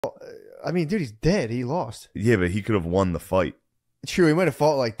I mean, dude, he's dead. He lost. Yeah, but he could have won the fight. True, he might have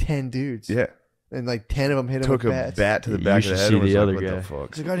fought like 10 dudes. Yeah. And like 10 of them hit him Took with a bats. bat to the You back of should the head see and was the like, other what guy. the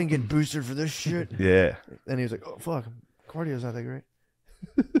fuck? He's like, I didn't get boosted for this shit. Yeah. And he was like, oh, fuck. Cardio's not that great.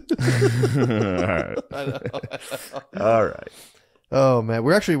 All right. All right. Oh, man.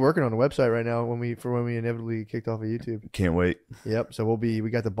 We're actually working on a website right now when we inevitably kicked off of YouTube. Can't wait. Yep. So we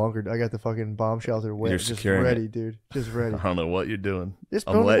got the bunker. I got the fucking bomb shelter You're just securing ready, it. dude. Just ready. I don't know what you're doing. Just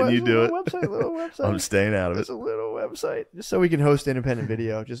I'm letting you do it. Little website. I'm staying out of it. Just a little website. Just so we can host independent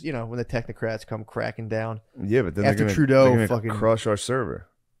video. Just, when the technocrats come cracking down. Yeah, but then After they're gonna, Trudeau they're gonna fucking- crush our server.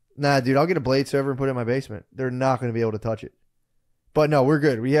 Nah, dude, I'll get a blade server and put it in my basement. They're not going to be able to touch it. But no, we're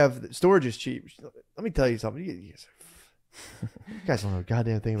good. We have storage is cheap. Let me tell you something. You guys don't know a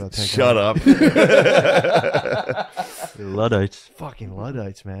goddamn thing about tech. Shut up. Luddites. Fucking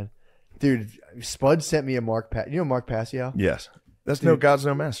Luddites, man. Dude, Spud sent me a Mark Passio? Yes. That's Dude. no God's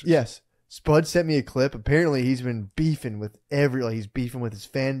no masters. Yes. Spud sent me a clip. Apparently he's been beefing with he's beefing with his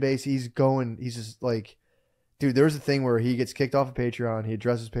fan base. He's just like, dude, there was a thing where he gets kicked off of Patreon. He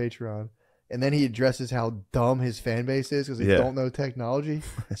addresses Patreon. And then he addresses how dumb his fan base is because they don't know technology.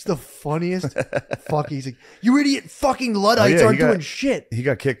 It's the funniest. Fuck, he's like, you idiot fucking Luddites aren't doing shit. He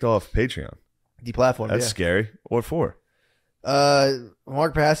got kicked off Patreon. Deplatformed, That's scary. What for?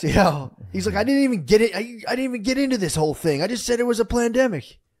 Mark Passio. He's like, I didn't even get it. I didn't even get into this whole thing. I just said it was a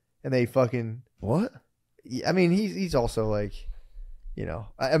pandemic. And they fucking... What? I mean, he's also like,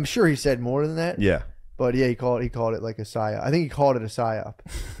 I'm sure he said more than that. Yeah. But yeah, he called it like a psyop. I think he called it a psyop.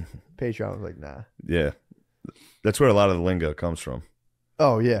 Patreon was like, nah. Yeah. That's where a lot of the lingo comes from.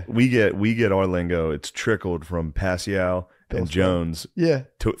 Oh yeah. We get our lingo. It's trickled from Passio and Jones. Yeah.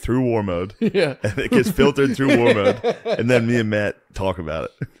 Through war mode. Yeah. And it gets filtered through war mode. And then me and Matt talk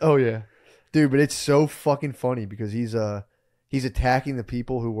about it. Oh yeah. Dude, but it's so fucking funny because he's attacking the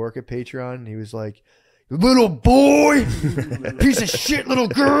people who work at Patreon. And he was like, little boy, piece of shit, little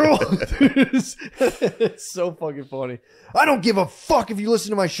girl. It's so fucking funny. I don't give a fuck if you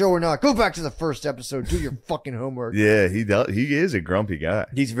listen to my show or not. Go back to the first episode. Do your fucking homework. Yeah, he is a grumpy guy.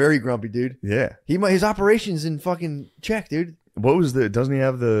 He's very grumpy, dude. Yeah. His operations in fucking check, dude. What was doesn't he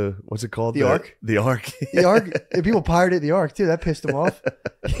have what's it called? The Ark? The Ark. The Ark. And people pirated the Ark too. That pissed him off.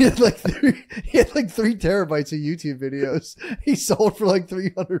 He had like 3 terabytes of YouTube videos. He sold for like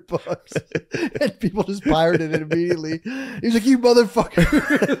 $300, and people just pirated it immediately. He's like, "You motherfucker!"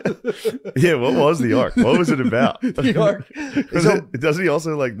 Yeah, what was the Ark? What was it about? The Ark. Doesn't he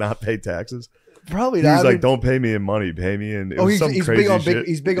also like not pay taxes? Probably He not. was like, "Don't pay me in money, pay me in." He's crazy big on shit.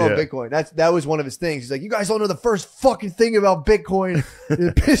 He's big on Bitcoin. That was one of his things. He's like, you guys don't know the first fucking thing about Bitcoin.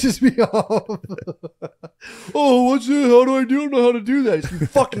 It pisses me off. Oh, what's it? How do I know how to do that? It's you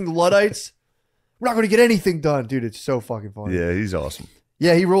fucking Luddites. We're not going to get anything done, dude. It's so fucking funny. Yeah, he's awesome.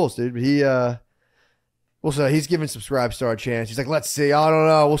 Yeah, he rules, dude. But he's giving Subscribe Star a chance. He's like, let's see. I don't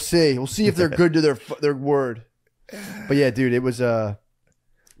know. We'll see. We'll see if they're good to their word. But yeah, dude, it was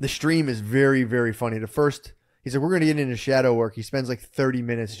the stream is very, very funny. The first, he's like, we're going to get into shadow work. He spends like 30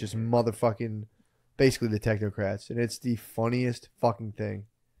 minutes just motherfucking basically the technocrats. And it's the funniest fucking thing.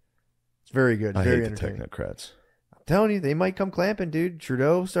 It's very good. I very hate the entertaining. technocrats. I'm telling you, they might come clamping, dude.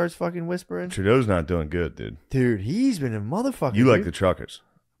 Trudeau starts fucking whispering. Trudeau's not doing good, dude. Dude, he's been a motherfucker. You like dude. the truckers?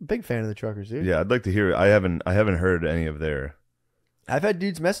 Big fan of the truckers, dude. Yeah, I'd like to hear it. I haven't heard any of their I've had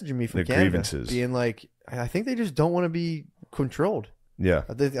dudes messaging me from their Canada grievances. being like, I think they just don't want to be controlled. Yeah.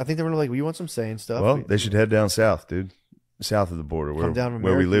 I think they were like, we want some say and stuff. Well, they should head down south, dude. South of the border, where down we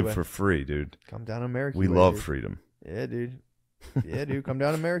American live way. for free, dude. Come down America. We love freedom. Yeah, dude. Yeah, dude. Come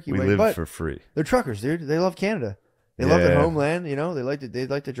down America. We way. live But for free. they're truckers, dude. They love Canada. They love their Yeah. homeland. They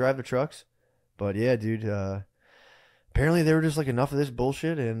like to drive the trucks. But yeah, dude. Apparently they were just like enough of this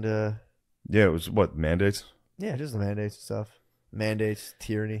bullshit, and Yeah, it was what, mandates? yeah, just the mandates and stuff. Mandates,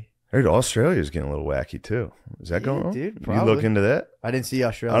 tyranny. I heard Australia's getting a little wacky too. Is that Yeah, going on? dude, You probably. look into that? I didn't see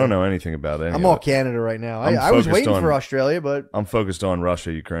Australia. I don't know anything about it. I'm all Canada right now. I'm I was focused waiting on- for Australia, but I'm focused on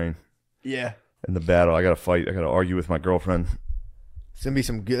Russia, Ukraine, yeah. and the battle. I got to fight. I got to argue with my girlfriend. It's gonna be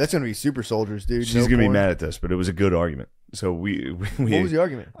some good. That's gonna be super soldiers, dude. She's No gonna be porn. mad at this, but it was a good argument. So we What was the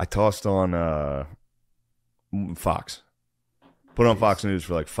argument? I tossed on Fox. Put on Fox News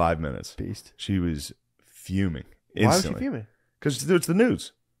for like 5 minutes. Beast. She was fuming Why was instantly. she fuming? Because it's the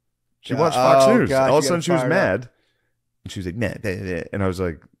news. She Yeah, watched Fox oh, News. God, All of she a sudden got she was fired mad. And she was like, nah, nah, nah. And I was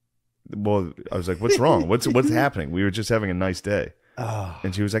like, what's wrong? What's happening? We were just having a nice day. Oh.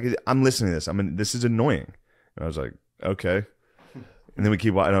 And she was like, I'm listening to this. This is annoying. And I was like, okay. And then we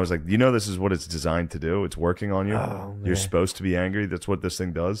keep watching. And I was like, this is what it's designed to do. It's working on you. Oh, man. You're supposed to be angry. That's what this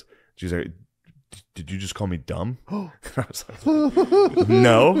thing does. She's like, did you just call me dumb? I was like,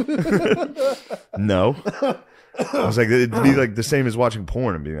 no. No. I was like, it'd be like the same as watching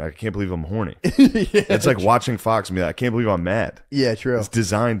porn and being like, I can't believe I'm horny. It's like watching Fox and be like, I can't believe I'm mad. Yeah, true. It's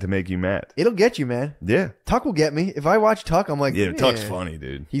designed to make you mad. It'll get you, man. Yeah. Tuck will get me. If I watch Tuck, I'm like, Yeah, Tuck's funny,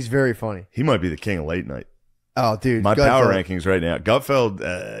 dude. He's very funny. He might be the king of late night. Oh, dude. My power rankings right now.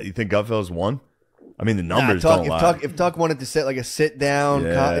 Gutfeld, you think Gutfeld's won? I mean, the numbers don't lie. If Tuck wanted to sit like a sit down,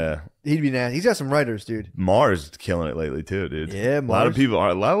 he'd be nasty. He's got some writers, dude. Maher's killing it lately too, dude. Yeah, a lot of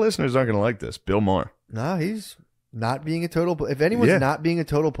listeners aren't going to like this. Bill Maher. No, he's not being a total. If anyone's not being a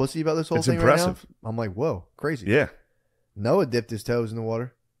total pussy about this whole thing right now, I'm like, whoa, crazy. Yeah. Noah dipped his toes in the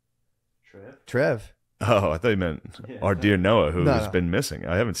water. Trev. Oh, I thought you meant our dear Noah, who has been missing.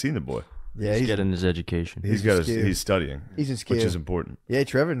 I haven't seen the boy. Yeah, he's getting his education. He's studying. He's in school, which is important. Yeah,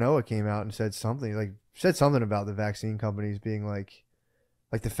 Trevor Noah came out and said something about the vaccine companies being like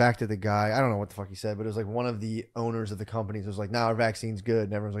the fact that the guy, I don't know what the fuck he said, but it was like one of the owners of the companies was like, "Nah, our vaccine's good,"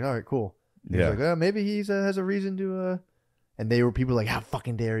 and everyone's like, "All right, cool." And he was like, maybe he has a reason to. And people were like, "How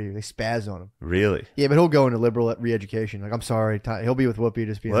fucking dare you?" They spazzed on him. Really? Yeah, but he'll go into liberal re-education. Like, I'm sorry, he'll be with Whoopi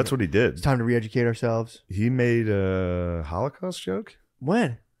just being. Well, that's what he did. It's time to re-educate ourselves. He made a Holocaust joke.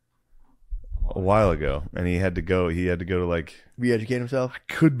 When? A while ago, and he had to go to like re-educate himself. I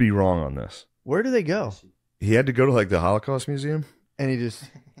could be wrong on this. Where do they go? He had to go to like the Holocaust Museum, and he just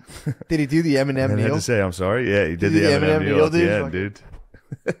did he do the Eminem meal? He had to say I'm sorry. Yeah, he did the Eminem meal, dude. Yeah, dude.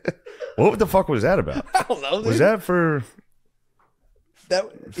 What the fuck was that about? I don't know. Dude. Was that for? Was that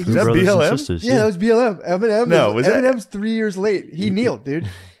BLM? Yeah, that was BLM. Eminem. No, Eminem's 3 years late. He kneeled, dude.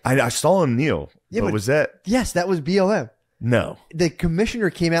 I saw him kneel. Yeah, but was that? Yes, that was BLM. No. The commissioner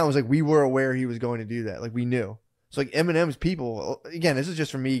came out and was like, we were aware he was going to do that. Like, we knew. So, like, Eminem's people, again, this is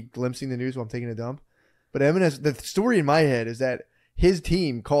just from me glimpsing the news while I'm taking a dump. But Eminem's, the story in my head is that his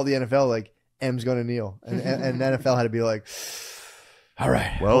team called the NFL, like, M's going to kneel. And the NFL had to be like, all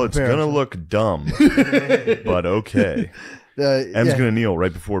right. Well, it's going to look dumb, but okay. M's going to kneel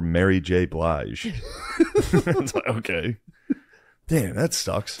right before Mary J. Blige. It's like, okay. Damn, that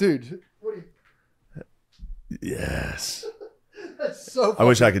sucks. Dude. Yes. That's so funny. I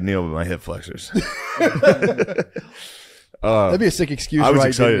wish I could kneel with my hip flexors. That'd be a sick excuse. I was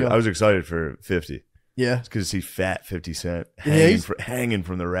excited. I was excited for 50. Yeah. It's because he's fat 50 Cent hanging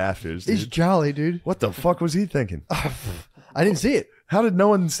from the rafters. Dude. He's jolly, dude. What the fuck was he thinking? I didn't see it. How did no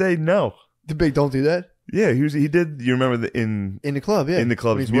one say no? The big don't do that? Yeah, he did. You remember in the club, yeah. In the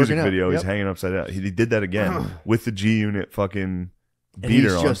club's music video, he's hanging upside down. He did that again with the G Unit fucking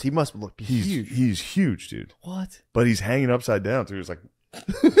beater on. He must look huge. He's huge, dude. What? But he's hanging upside down, so he was like,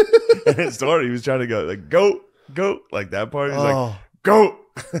 and it started. He was trying to go like go, like that part. He's like go.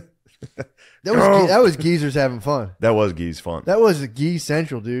 That was geezers having fun. That was geese fun. That was Geese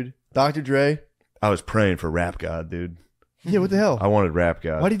Central, dude. Dr. Dre. I was praying for Rap God, dude. Yeah, what the hell? I wanted Rap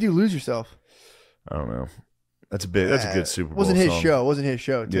God. Why did you lose yourself? I don't know. That's a good Super Bowl. Wasn't his song. show. It wasn't his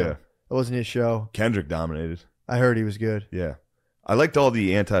show. Too. Yeah, it wasn't his show. Kendrick dominated. I heard he was good. Yeah, I liked all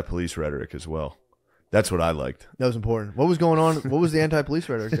the anti-police rhetoric as well. That's what I liked. That was important. What was going on? What was the anti-police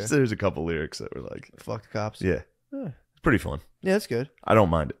rhetoric? There's a couple lyrics that were like, "Fuck the cops." Yeah, it's pretty fun. Yeah, that's good. I don't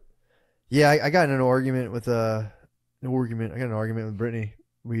mind it. Yeah, I got in an argument with I got an argument with Brittany.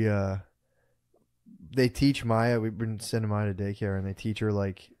 They teach Maya. We've been sending Maya to daycare, and they teach her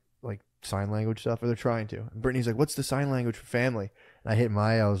like sign language stuff, or they're trying to. And Brittany's like, "What's the sign language for family?" And I hit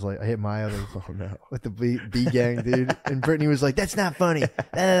Maya. Oh no, with the B gang, dude. And Brittany was like, "That's not funny."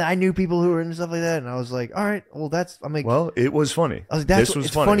 I knew people who were and stuff like that, and I was like, "All right, well, I'm like, well, it was funny." I was like, "It's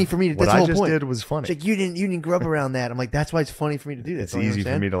funny for me. That's the whole point." What I just did was funny. She's like, you didn't grow up around that. I'm like, that's why it's funny for me to do that. It's easy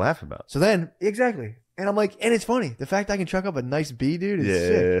for me to laugh about. So then, exactly, and I'm like, and it's funny. The fact I can chuck up a nice B, dude, is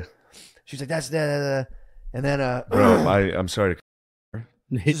sick. She's like, "That's that," and then bro, I'm sorry to.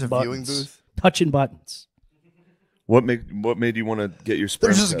 His a viewing booth. Touching buttons. What made you want to get your sperm?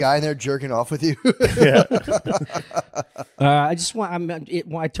 There's just a guy in there jerking off with you. Yeah. I just want.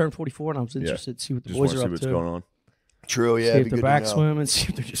 I turned 44 and I was interested to see what the boys are up to. What's going on. True. Yeah. See if they're back swimming. See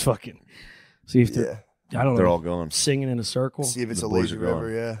if they're just fucking. See if they're. I don't know. They're all going singing in a circle. See if it's a lazy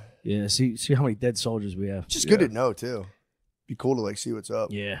river. Yeah. Yeah. See how many dead soldiers we have. Just good to know too. Be cool to see what's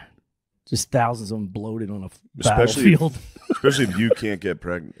up. Yeah. Just thousands of them bloated on a battlefield. Especially if you can't get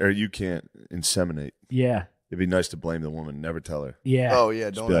pregnant or you can't inseminate. Yeah. It'd be nice to blame the woman. Never tell her. Yeah. Oh,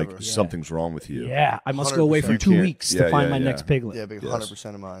 yeah. Don't be ever. like, something's wrong with you. Yeah. I must go away for 2 weeks to find my next piglet. Yeah,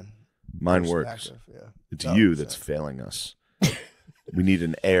 100% of mine. Mine works. Active, yeah. It's you that's failing us. We need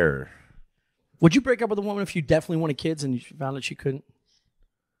an heir. Would you break up with a woman if you definitely wanted kids and you found that she couldn't?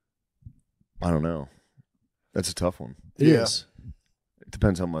 I don't know. That's a tough one. It is. It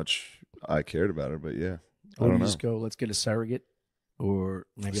depends how much I cared about her, but yeah, I Or don't you know. just go, let's get a surrogate, or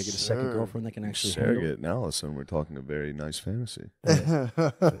maybe I get a second Sure. girlfriend that can actually handle it. Surrogate. Now, all of a sudden, we're talking a very nice fantasy. Yeah,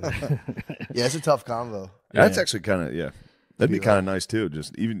 it's a tough combo. That's Yeah. actually kind of that'd be kind of nice too.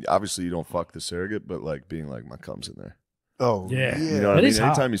 Just even obviously you don't fuck the surrogate, but like being like my cum's in there. Oh, Yeah. yeah. You know what That I mean? is hot.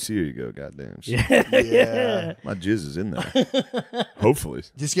 Anytime you see her, you go, God damn, Yeah. Yeah. my jizz is in there. Hopefully,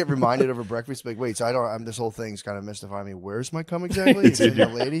 Just get reminded over breakfast. Like, wait, so this whole thing's kind of mystifying me. Where's my cum exactly? It's in the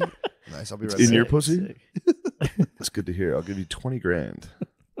lady. Nice. I'll be right in back. your pussy. That's good to hear. I'll give you 20 grand.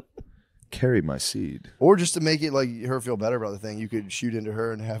 Carry my seed. Or just to make it like her feel better about the thing, you could shoot into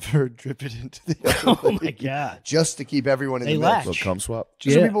her and have her drip it into the other Oh my lady. god. Just to keep everyone in They the latch. mix. Little cum swap.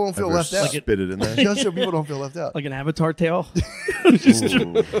 Just so Yeah. people don't feel Have her left out. Spit it in there. Just so people don't feel left out. Like an avatar tail. Ooh.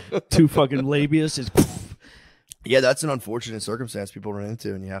 Two fucking labias. Just Yeah, that's an unfortunate circumstance people run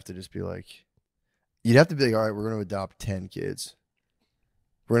into, and you have to just be like, you'd have to be like, all right, we're going to adopt 10 kids.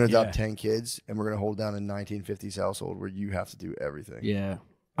 We're going to adopt 10 kids, and we're going to hold down a 1950s household where you have to do everything. yeah.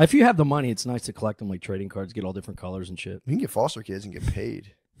 If you have the money, it's nice to collect them like trading cards, get all different colors and shit. You can get foster kids and get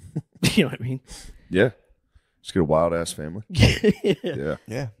paid. You know what I mean? Yeah. Just get a wild ass family. Yeah.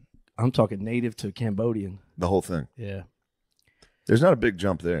 Yeah. I'm talking native to Cambodian. The whole thing. Yeah. There's not a big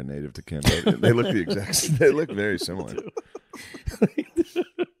jump there, native to Cambodia. They look the exact. They look very similar.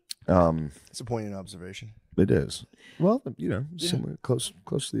 It's a poignant observation. It is. Well, similar, close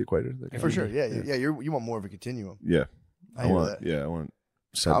to the equator. They For kinda- sure. Yeah. You want more of a continuum. Yeah. I hear want. that. Yeah, I want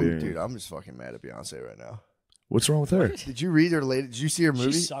Siberian. I'm just fucking mad at Beyonce right now. What's wrong with her? Did you read her latest? Did you see her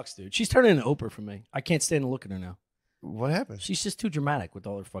movie? She sucks, dude. She's turning into Oprah for me. I can't stand to look at her now. What happened? She's just too dramatic with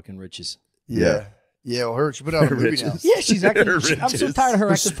all her fucking riches. Yeah. Well, she put out a movie now. Yeah, she's acting. Her I'm so riches. tired of her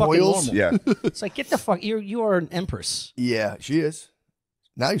Her acting fucking spoils. normal. Yeah. It's like, get the fuck. You are an empress. Yeah, she is.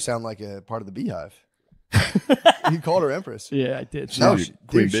 Now you sound like a part of the Beehive. You called her Empress. Yeah, I did. No, Dude, she,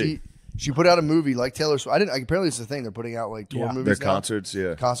 Queen dude, Bee. she put out a movie like Taylor Swift. Apparently it's the thing. They're putting out like tour Yeah. movies Their now. concerts,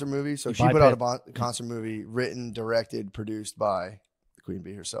 yeah. Concert movies. So she By put out Pitt. a concert movie written, directed, produced by the Queen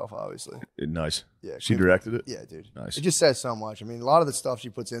Bee herself, obviously. Nice. Yeah, She Queen- directed it? Yeah, dude. Nice. It just says so much. I mean, a lot of the stuff she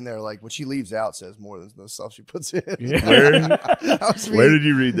puts in there, like what she leaves out, says more than the stuff she puts in. Yeah. Where did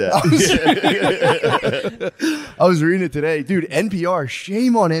you read that? I was reading it today, dude. NPR.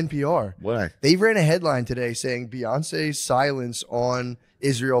 Shame on NPR. Why? They ran a headline today saying Beyonce's silence on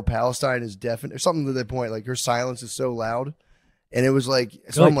Israel Palestine is definite, or something to the point. Like her silence is so loud, and it was like,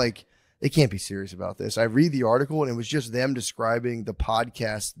 so I'm like, they can't be serious about this. I read the article, and it was just them describing the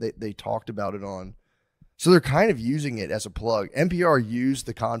podcast that they talked about it on. So they're kind of using it as a plug. NPR used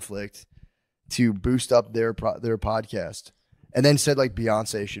the conflict to boost up their podcast, and then said like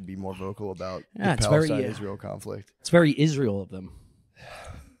Beyonce should be more vocal about Yeah, the it's very, Palestine-Israel conflict. It's very Israel of them.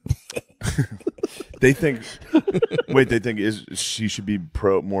 They think. Wait, they think she should be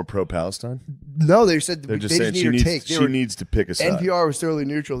more pro Palestine. No, they said They're they just just saying need she her needs. take. They She were- needs to pick a side. NPR was totally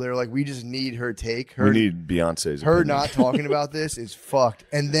neutral. They were like, we just need her take. We need Beyonce's. Her opinion. not talking about this is fucked.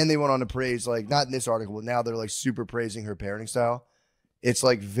 And then they went on to praise, like, not in this article, but now they're like super praising her parenting style. It's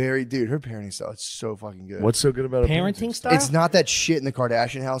like dude, her parenting style, it's so fucking good. What's so good about her Parenting style? It's not that shit in the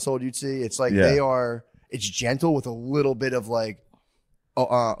Kardashian household you'd see. It's like Yeah. it's gentle with a little bit of like a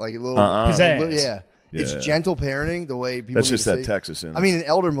little, Pizzazz. yeah. It's Yeah. gentle gentle parenting the way people That's need just to that see. Texas in. I mean, an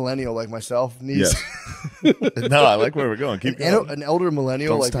elder millennial like myself needs no, I like where we're going. Keep going. an elder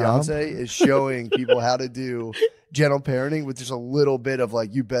millennial Don't like stop. Beyonce is showing people how to do gentle parenting with just a little bit of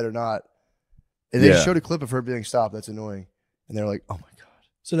like, you better not. And they Yeah. showed a clip of her being stopped. That's annoying. And they're like, oh my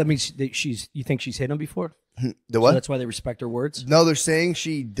So that means you think she's hit him before? God. The So what? that's why they respect her words? No, they're saying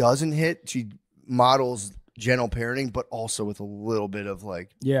she doesn't hit. She models gentle parenting, but also with a little bit of like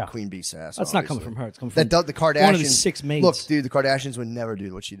Yeah. Queen Bee sass. That's not coming obviously. from her. It's coming from The Kardashians. one of the 6 mates. Look, dude, the Kardashians would never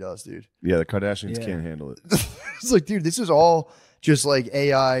do what she does, dude. Yeah, the Kardashians Yeah. can't handle it. It's like, dude, this is all just like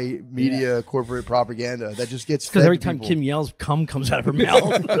AI media corporate propaganda that just gets because fed every to time people. Kim yells, cum comes out of her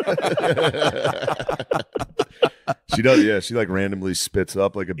mouth. She does. Yeah, she like randomly spits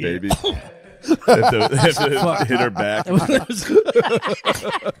up like a baby. Have to hit her back. It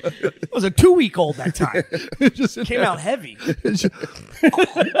was a 2-week-old that time. It just came out heavy. It's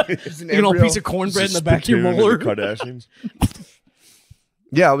an You know, a embryo. piece of cornbread in the back of your Spittoon molar. the Kardashians.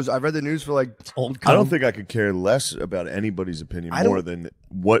 Yeah, I read the news for like Old I don't cum. think I could care less about anybody's opinion I more don't-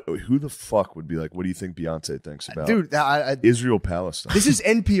 than who the fuck would be like, what do you think Beyonce thinks about dude, Israel Palestine? this is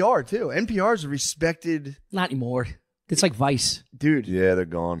NPR too. NPR is a respected Not anymore. It's like Vice. dude. Yeah, they're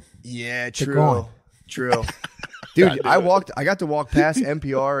gone. Yeah, gone. true. True. Dude, I got to walk past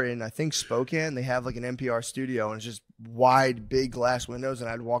NPR in I think Spokane. They have like an NPR studio and it's just wide, big glass windows, and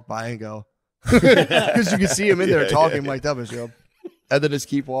I'd walk by and go because you could see them in there talking mic'd up and go. and then just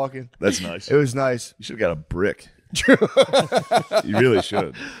keep walking. That's nice. It was nice. You should have got a brick. True. You really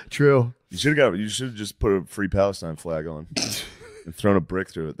should. True. You should have just put a Free Palestine flag on and thrown a brick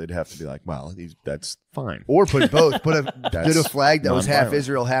through it. They'd have to be like, "Wow, that's fine." Or put both. Did a flag that was half non-violent.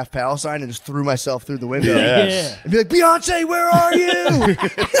 Israel, half Palestine, and just threw myself through the window. Yes. And be like, Beyonce, where are you?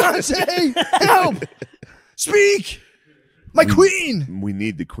 Beyonce, help! Speak, my queen. We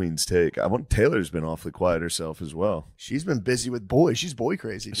need the Queen's take. Taylor's been awfully quiet herself as well. She's been busy with boys. She's boy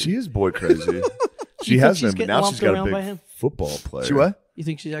crazy. She is boy crazy. She think has she's been, but getting now lumped she's got a around by big him? football player. She what? You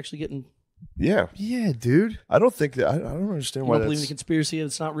think she's actually getting? Yeah. Yeah, dude. I don't think that. I don't understand You why don't believe in the that's. conspiracy that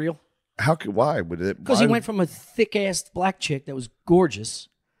it's not real? Why would it? Because he why- went from a thick ass black chick that was gorgeous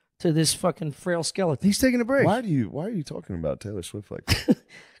to this fucking frail skeleton. He's taking a break. Why are you talking about Taylor Swift like that?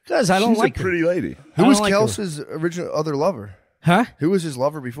 Because I don't She's like a her. pretty lady. Who I was don't like her. Kelce's original other lover? Huh? Who was his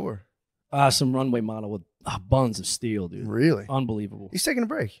lover before? Some runway model with buns of steel, dude. Really? Unbelievable. He's taking a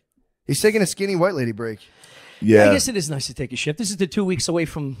break. He's taking a skinny white lady break. Yeah. I guess it is nice to take a shift. This is the 2 weeks away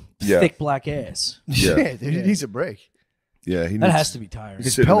from Yeah. thick black ass. Yeah. Yeah, dude, he needs a break. Yeah. He That needs- has to be tiring.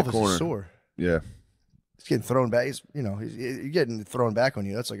 His Sit in the pelvis corner. is sore. Yeah. He's getting thrown back. You're getting thrown back on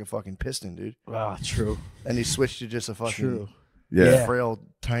you. That's like a fucking piston, dude. Ah, true. And he switched to just a fucking True. Yeah. frail,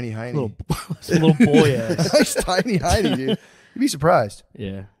 tiny hiney. Little boy ass. Nice tiny hiney, dude. You'd be surprised.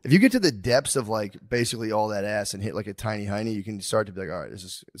 Yeah. If you get to the depths of like basically all that ass and hit like a tiny hiney, you can start to be like, all right, this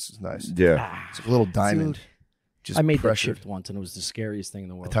is nice. Yeah. It's like a little diamond. Dude, Just I made that pressured. shift once, and it was the scariest thing in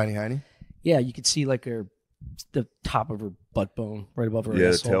the A world. tiny hiney? Yeah, you could see like the top of her butt bone right above her Yeah. The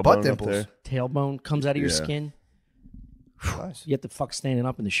asshole. tailbone Butt up dimples. there. Tailbone comes out of your Yeah. skin. Nice. You have to fuck standing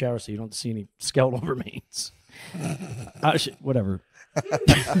up in the shower so you don't have to see any skeletal remains. Whatever.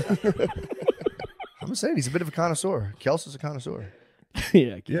 I'm just saying, he's a bit of a connoisseur. Kelsey's a connoisseur.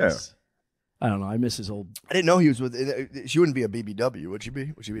 Yeah, I guess. I don't know. I miss his old. I didn't know he was with. She wouldn't be a BBW, would she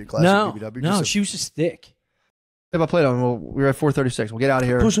be? Would she be a classic No, BBW? no, she was just thick. If I played on, we're at 4:36. We'll get out of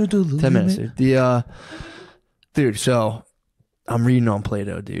here. 10 minutes. Dude. Dude. So I'm reading on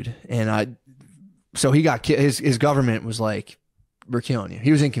Plato, dude, and so he got his government was like, we're killing you.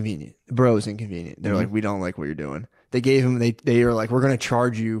 He was inconvenient. Bro was inconvenient. They're like, we don't like what you're doing. They gave him. They were like, we're going to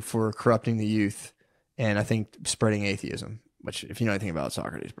charge you for corrupting the youth, and I think spreading atheism. Which, if you know anything about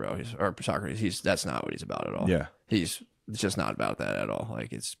Socrates, bro, that's not what he's about at all. Yeah. It's just not about that at all.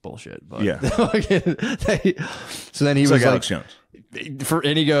 Like, it's bullshit. But Yeah. So then he It's was like Alex Jones.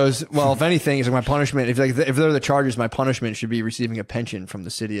 and he goes, well, if anything, it's like my punishment. If they're the charges, my punishment should be receiving a pension from the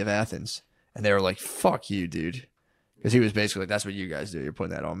city of Athens. And they were like, "Fuck you, dude," because he was basically like, "That's what you guys do. You're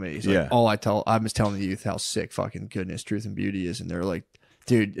putting that on me." He's like, Yeah. I'm just telling the youth how sick fucking goodness, truth, and beauty is, and they're like,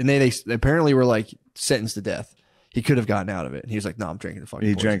 "Dude," and they apparently were like sentenced to death. He could have gotten out of it. And he was like, "No, I'm drinking the fucking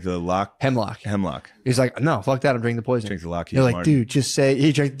He poison." drank the hemlock. He's like, "No, fuck that. I'm drinking the poison." Drank the Lockheed They're like, Martin. "Dude, just say."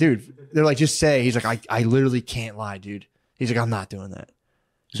 He drank, dude. They're like, "Just say." He's like, I literally can't lie, dude." He's like, "I'm not doing that."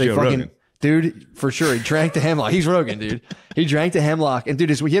 So Joe he fucking, Rogan. dude, for sure, he drank the hemlock. He's Rogan, dude. He drank the hemlock, and dude,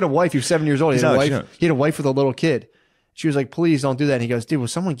 he had a wife. He was 7 years old. He He's had a Alex wife. Jones. He had a wife with a little kid. She was like, "Please don't do that." And he goes, "Dude, will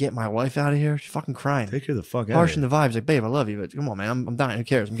someone get my wife out of here? She's fucking crying." Take her the fuck out. Harshing the vibes, like, "Babe, I love you, but come on, man, I'm dying. Who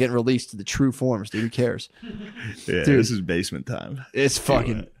cares? I'm getting released to the true forms, dude. Who cares?" Yeah, Dude. this is basement time. It's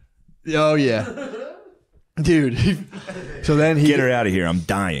fucking. Oh yeah, dude. So then Get her out of here. I'm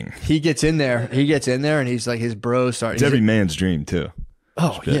dying. he gets in there. He gets in there, and he's like, his bros start. It's every man's dream too.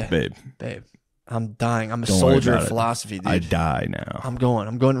 Oh yeah, Babe. I'm dying. I'm a Don't worry soldier about of it. philosophy, dude. I die now. I'm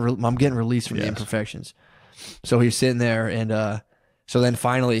getting released from the Yes. imperfections. So he's sitting there, and so then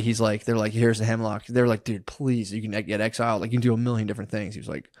finally he's like, they're like, "Here's the hemlock." They're like, "Dude, please, you can get exiled. Like, you can do a million different things." He was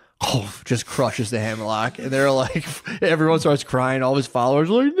like, "Oh," just crushes the hemlock, and they're like, everyone starts crying. All of his followers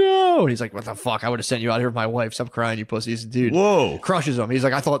are like, "No," and he's like, "What the fuck? I would have sent you out here with my wife. Stop crying, you pussies." Dude, Whoa. crushes him. He's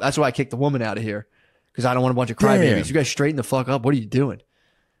like, "I thought that's why I kicked the woman out of here, because I don't want a bunch of crybabies. You guys straighten the fuck up. What are you doing?"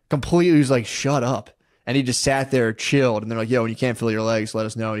 Completely, he's like, "Shut up." And he just sat there, chilled, and they're like, "Yo, when you can't feel your legs, let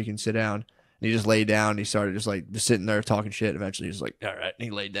us know. You can sit down." And he just laid down. And he started just sitting there talking shit. Eventually, he was like, "All right." And he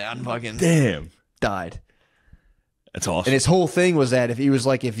laid down, and fucking Damn. died. That's awesome. And his whole thing was that he's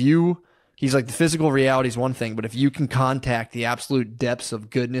like, the physical reality is one thing, but if you can contact the absolute depths of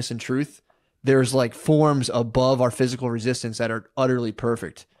goodness and truth, there's like forms above our physical resistance that are utterly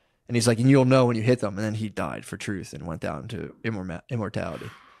perfect. And he's like, and you'll know when you hit them. And then he died for truth and went down to immortality.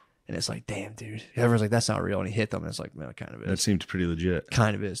 And it's like, damn, dude. Everyone's like, that's not real. And he hit them. And it's like, man, it kind of is. that seemed pretty legit.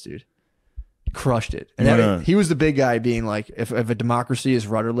 Kind of is, dude. Crushed it. And Yeah. he was the big guy being like, if a democracy is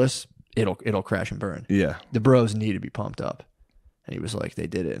rudderless, it'll crash and burn. Yeah. The bros need to be pumped up. And he was like, they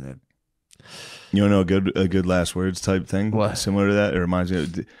did it. And You know, a good last words type thing. What? Similar to that. It reminds me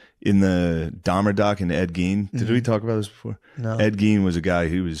of in the Dahmer doc and Ed Gein. Did we talk about this before? No. Ed Gein was a guy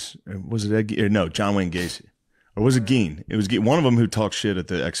who was it Ed Gein? Or no, John Wayne Gacy. Or was it Gein? It was Gein. One of them who talked shit at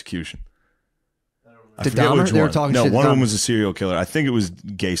the execution. I forget Dahmer? which They were one. talking no, shit to one of them Dahmer. was a serial killer. I think it was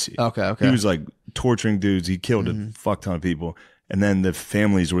Gacy. Okay. He was like torturing dudes. He killed a fuck ton of people. And then the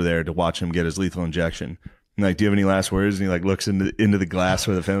families were there to watch him get his lethal injection. And like, do you have any last words? And he like looks into the glass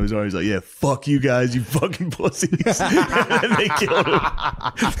where the families are. He's like, yeah, fuck you guys, you fucking pussies. And they killed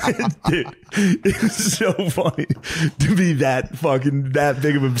him. Dude, it's so funny to be that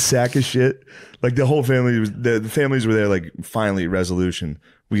big of a sack of shit. Like the whole family the families were there, like, finally resolution.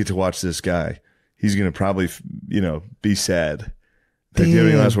 We get to watch this guy. He's going to probably, be sad. Like, do you have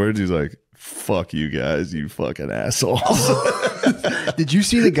any last words? He's like, fuck you guys, you fucking assholes. Did you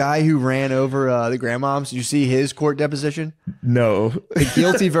see the guy who ran over the grandmoms? Did you see his court deposition? No. The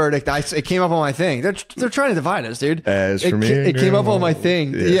guilty verdict. It came up on my thing. They're trying to divide us, dude. As for me, it came up on my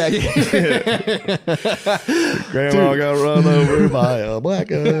thing. Yeah. Grandma got run over by a black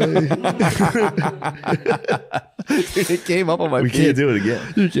guy. Dude, it came up on my feed. We can't do it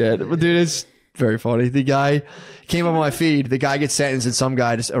again. You can't. But dude, it's very funny. The guy came up on my feed. The guy gets sentenced and some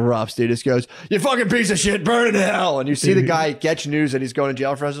guy just erupts, dude. Just goes, you fucking piece of shit, burn in hell. And you see the guy get news that he's going to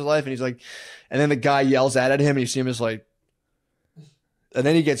jail for the rest of his life. And he's like, and then the guy yells at him and you see him just like, and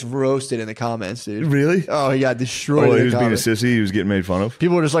then he gets roasted in the comments, dude. Really? Oh, he got destroyed. Oh, in he the was being a comments. sissy. He was getting made fun of.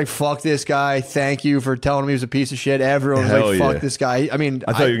 People were just like, fuck this guy. Thank you for telling him he was a piece of shit. Everyone was Hell like, fuck yeah. this guy. I mean,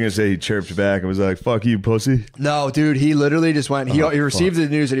 I thought you were going to say he chirped back and was like, fuck you, pussy. no, dude, he literally just went, he received the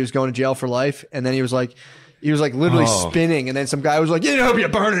news that he was going to jail for life. And then he was like literally spinning. And then some guy was like, you know, you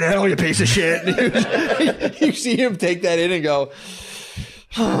burn in hell, you piece of shit. And you see him take that in and go,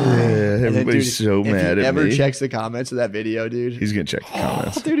 Yeah, everybody's so mad at ever me. checks the comments of that video, dude. He's going to check the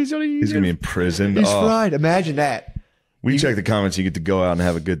comments. Dude, he's going He's going to be imprisoned. He's Oh. fried. Imagine that. We check the comments, you get to go out and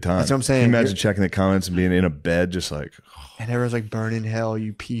have a good time. That's what I'm saying. Can you imagine checking the comments and being in a bed just like, And everyone's like, burn in hell,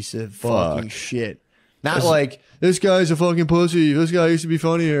 you piece of Fuck. fucking shit. Not like, this guy's a fucking pussy. This guy used to be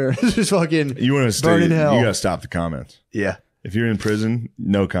funnier. This is fucking you want to burn in hell. You got to stop the comments. Yeah. If you're in prison,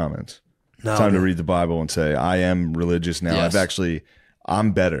 no comments. No, It's time to dude. read the Bible and say, I am religious now. Yes.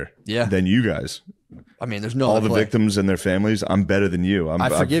 I'm better than you guys. I mean, there's no All other the play. victims and their families, I'm better than you. I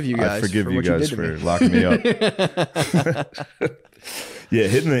forgive you guys I forgive for you what you guys did to for me. locking me up. Yeah,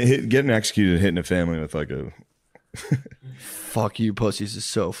 getting executed and hitting a family with like a Fuck you, pussies is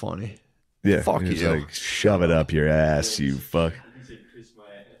so funny. yeah. Fuck he's you. like, shove it up your ass, you fuck.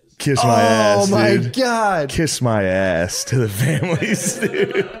 Kiss my ass, Oh my dude. God. Kiss my ass to the families,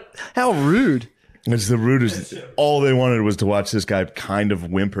 dude. How rude. It's the rudest. All they wanted was to watch this guy kind of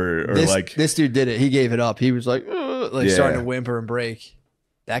whimper or This dude did it. He gave it up. He was like, Yeah. starting to whimper and break.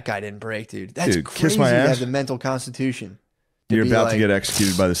 That guy didn't break, dude. That's Dude, crazy kiss my to ass. have the mental constitution. you're be about like, to get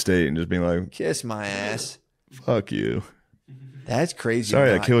executed by the state and just being like, kiss my ass. fuck you. That's crazy.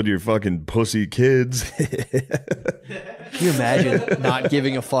 Sorry, I not- killed your fucking pussy kids. Can you imagine not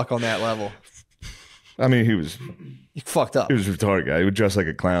giving a fuck on that level? I mean, he was You fucked up. a retarded guy. He would dress like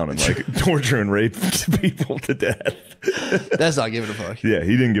a clown and like torture and rape people to death. That's not giving a fuck. Yeah,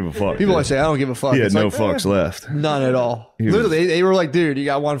 he didn't give a fuck. People dude. always say, I don't give a fuck. He had It's no like, fucks left. None at all. He was- Literally, they were like, dude, you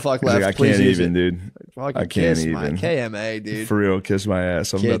got one fuck He's left. like, I Please can't use even, it. dude. Fucking I can't kiss even. my KMA, dude. For real, kiss my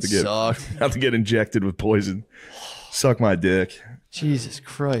ass. I'm about to Kids get suck. about to get injected with poison. Suck my dick. Jesus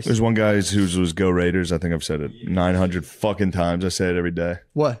Christ. There's one guy whose was Go Raiders. I think I've said it 900 fucking times. I say it every day.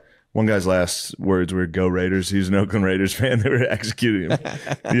 What? One guy's last words were "Go Raiders." He was an Oakland Raiders fan. They were executing him.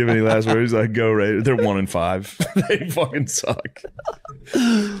 Do you have any last words? Like "Go Raiders." They're 1-5. They fucking suck.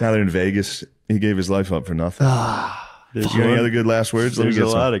 Now they're in Vegas. He gave his life up for nothing. There's You got any other good last words? Let me There's get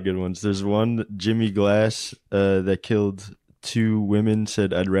a some. lot of good ones. There's one, Jimmy Glass, that killed 2 women,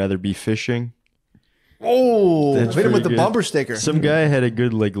 said, I'd rather be fishing. Oh, That's hit him with pretty the good. bumper sticker. Some guy had a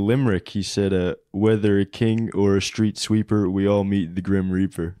good like limerick. He said, whether a king or a street sweeper, we all meet the Grim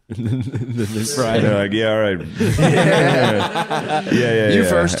Reaper. And then they fried They're him. like, yeah, all right. Yeah. You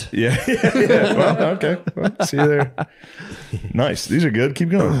first. Yeah. Well, okay. Well, see you there. Nice. These are good. Keep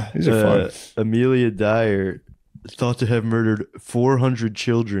going. These are fun. Amelia Dyer, thought to have murdered 400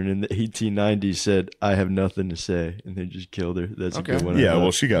 children in the 1890s, said, I have nothing to say. And they just killed her. That's Okay. a good one. Yeah,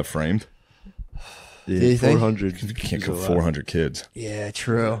 well, she got framed. Do you think? 400. You can't is kill a lot. 400 kids. Yeah,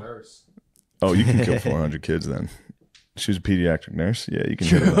 true. Oh, you can kill 400 kids then. She was a pediatric nurse. Yeah, you can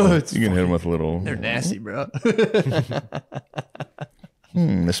hit them with, you can hit them with a little. They're nasty, bro.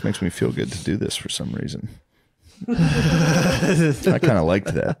 This makes me feel good to do this for some reason. I kind of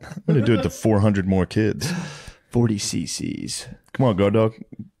liked that. I'm gonna do it to 400 more kids. 40 cc's. Come on, go dog.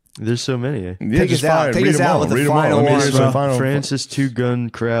 There's so many. Eh? Yeah, Take just us out. fire. Take Read us them out all. with the Read them all. final Let me one. hear some final- Francis Two Gun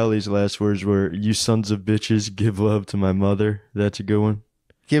Crowley's last words were, "You sons of bitches, give love to my mother." That's a good one.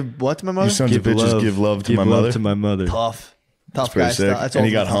 Give what to my mother? You sons of bitches, give love to my mother. To my mother. Tough Pretty guy sick. stuff. That's And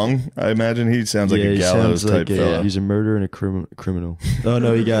he got ultimate. hung. I imagine he sounds like a he gallows sounds type like fella. he's a murderer and a criminal. Oh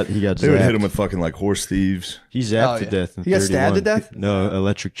no, he got They would zapped. hit him with fucking like horse thieves. He zapped Oh, to yeah. death. In He got stabbed to 31. death? No,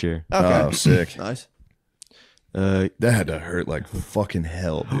 electric chair. Okay. Oh, sick. Nice. That had to hurt like fucking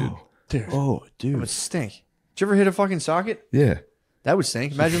hell, dude. Dude. Oh, That dude. would stink. Did you ever hit a fucking socket? Yeah. That would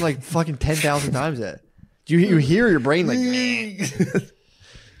stink. Imagine like fucking 10,000 times that. Do you hear your brain like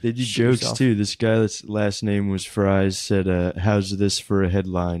They do Shoot jokes yourself. too. This guy that's last name was Fries said, "How's this for a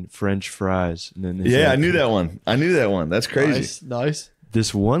headline? French fries." And then they Yeah, said- I knew that one. That's crazy. Nice.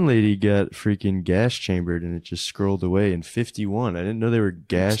 This one lady got freaking gas chambered and it just scrolled away in 51. I didn't know they were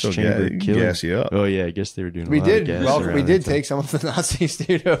gas Still chamber gas killers. you up. Oh yeah, I guess they were doing. We a lot of did. gas Well, around we that did time. take some of the Nazis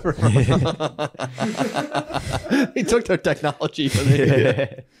dude over. He took their technology. For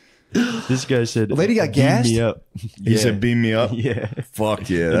the, This guy said, The lady got "Beam gassed?" me up." He said, "Beam me up." Yeah. Fuck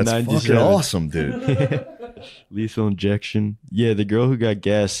yeah, In that's fucking 97. awesome, dude. Lethal injection. Yeah, the girl who got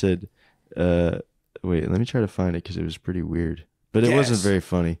gas said, wait, let me try to find it because it was pretty weird. But it wasn't Gas. very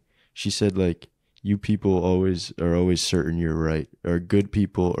funny. She said, like, you people are always certain you're right. Or good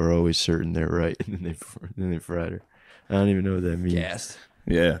people are always certain they're right. And then they fried her. I don't even know what that means. Gassed.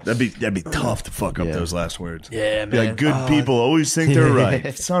 Yeah, that'd be tough to fuck up Yeah. those last words. Yeah, Be like, good people always think they're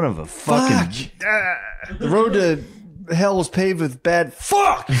right. Son of a fucking. The road to hell was paved with bad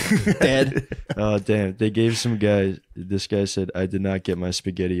fuck. Dead. Oh, damn. They gave some guy, this guy said, I did not get my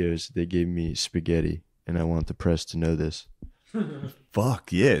SpaghettiOs. They gave me spaghetti. And I want the press to know this.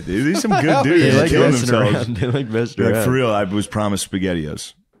 Fuck yeah, dude. These some good dudes. They They're like killing messing themselves. around. They like messing Be like, around. for real, I was promised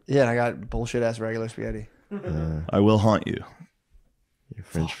SpaghettiOs. Yeah, and I got bullshit ass regular spaghetti. I will haunt you. Your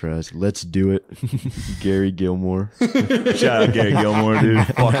French fries. Let's do it. Gary Gilmore. Shout out Gary Gilmore, dude.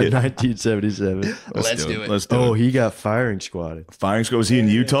 Fuck it. 1977. Let's do it. Let's do Oh, it. he got firing squatted. Firing squad. Was he in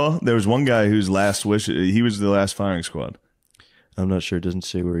Utah? There was one guy whose last wish, he was the last firing squad. I'm not sure. It doesn't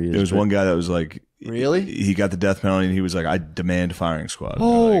say where he is. There was but one guy that was like, Really? he got the death penalty and he was like, I demand firing squad. And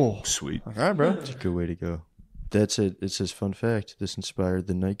Oh. they're like, sweet. All right, bro. It's a good way to go. That's it. It says, fun fact. This inspired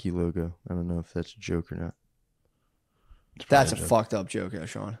the Nike logo. I don't know if that's a joke or not. That's a fucked up joke,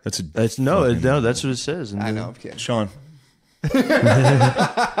 Sean. That's a That's no, that's what it says. And I then- know. I'm kidding. Sean. Let's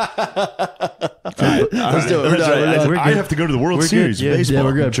do it. We're done. We're I good. have to go to the World We're Series. good. Yeah, baseball. yeah,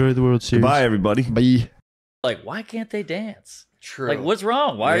 we're good. Enjoy the World Series. Bye, everybody. Bye. Like, why can't they dance? True. Like, what's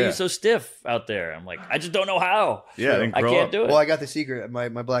wrong? Why are Yeah. you so stiff out there? I'm like, I just don't know how. Yeah, then I grow can't up. do it. Well, I got the secret. My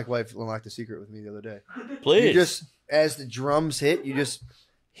black wife unlocked the secret with me the other day. Please. You just, as the drums hit, you just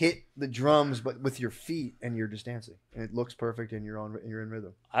hit the drums, but with your feet, and you're just dancing, and it looks perfect, and you're in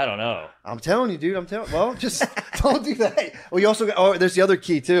rhythm. I don't know. I'm telling you, dude. Well, just don't do that. Well, you also got. Oh, there's the other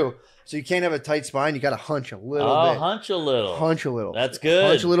key too. So you can't have a tight spine. You got to hunch a little Oh, bit. hunch a little. Hunch a little. That's good.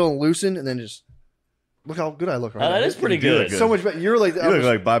 Hunch a little and loosen, and then just look how good I look right Oh, now. that is pretty You do look good. So much better. You're like You look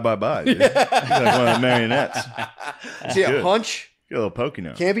like bye. Dude. You look like one of the marionettes. see a good. hunch. You're a little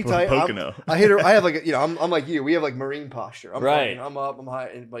Pocono. Can't be tight. Pocono. I hit her. I have like I'm like you. We have like marine posture. I'm Right. fucking- I'm up. I'm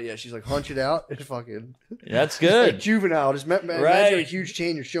high. But yeah, she's like hunch it out. It's fucking That's like good. juvenile. Just imagine a Right. huge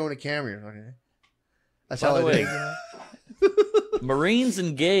chain you're showing a camera. You're like, okay. That's By how the I way, think. Marines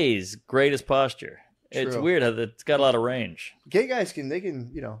and gays, greatest posture. It's True. weird how it's got a lot of range. Gay guys can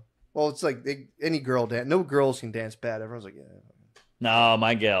well, it's like any girl dance. No girls can dance bad. Everyone's like, yeah. No,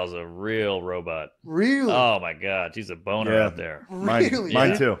 my gal's a real robot. Really? Oh my god, she's a boner Yeah. out there. Really?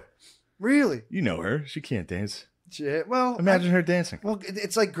 Mine Yeah. too. Really? You know her. She can't dance. Shit. Well, Imagine her dancing. Well,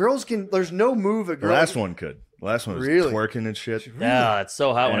 it's like girls can. There's no move a The girl. last one could. The last one was Really? twerking and shit. Yeah, it's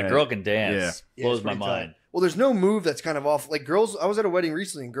so hot when a Yeah. girl can dance. Yeah, Blows it's my pretty tight. mind. Well, there's no move that's kind of off. Like girls, I was at a wedding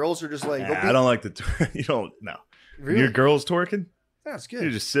recently, and girls are just like, Nah, I don't like the. You don't. No. Really? Your girl's twerking. That's good.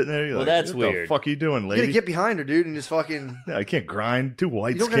 You're just sitting there. You're Well, like, that's what weird. The fuck are you doing, You lady? gotta get behind her, dude, and just fucking. No, I can't grind. Two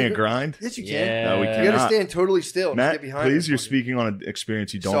whites don't gotta can't go- grind. Yes, you can. Yeah. No, we You cannot. gotta stand totally still. Just Matt, get behind please, her. you're Fucking- speaking on an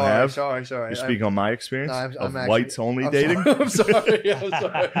experience you don't sorry, have. Sorry. You're speaking on my experience No, of I'm actually- whites only I'm dating. Sorry. I'm sorry. I'm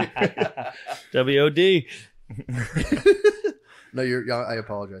sorry. WOD. No, I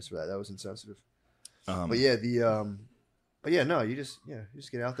apologize for that. That was insensitive. But yeah, but yeah, no, you just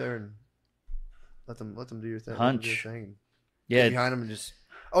get out there and let them do your thing. let them do Hunch. their thing, and Yeah, get behind them and just.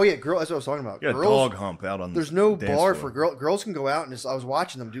 Oh yeah, girl. That's what I was talking about. You got a Girls, dog hump out on. there's no the dance bar floor. for girls can go out and just. I was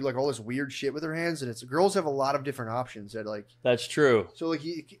watching them do like all this weird shit with their hands, and it's girls have a lot of different options that like. that's true. So like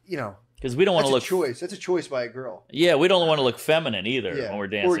you know. Because we don't want That's to a look. choice. That's a choice by a girl. Yeah, we don't want to look feminine either Yeah. when we're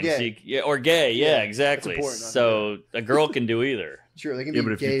Or dancing. gay. Or gay. Yeah, Yeah, exactly. that's important, not So a girl can do either. Sure, they can Yeah, be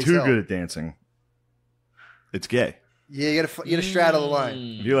but if gay you're as too hell. good at dancing, it's gay. Yeah, you gotta straddle the line.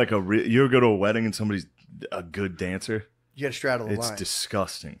 If you're like you go to a wedding and somebody's a good dancer, You gotta straddle the it's line.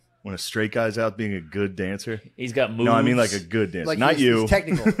 disgusting. When a straight guy's out being a good dancer. He's got moves. No, I mean like a good dancer. Like not he's you.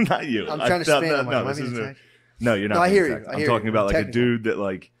 technical. Not you. I'm trying to spin. I'm like, am I this being isn't a- technical? No, you're not. No, I being hear you. technical. I I'm hear talking you. about like Technical. a dude that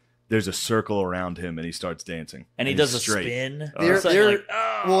like there's a circle around him and he starts dancing. and he he's does a straight. spin. Oh. They're- Something they're- like,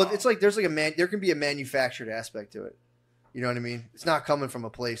 oh. Well, it's like there's like there can be a manufactured aspect to it. You know what I mean? It's not coming from a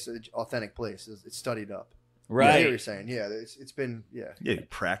place, an authentic place. It's studied up. I hear what right. you're saying. Yeah, it's been Yeah, you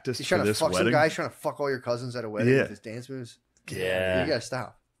practiced He's for trying to this fuck some wedding. guy's trying to fuck all your cousins at a wedding Yeah. with his dance moves. Yeah. You gotta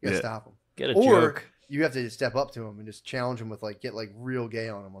stop. You gotta Yeah. stop him. Get a Or joke. you have to step up to him and just challenge him with like get like real gay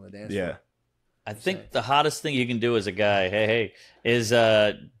on him on the dance Yeah. floor. I think the hottest thing you can do as a guy, hey, is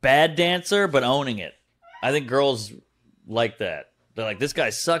bad dancer but owning it. I think girls like that. They're like, this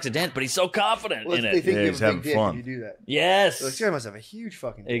guy sucks at dance, but he's so confident Well, in they it. think Yeah, you he's have a having big dick fun. if you do that. Yes. So this guy must have a huge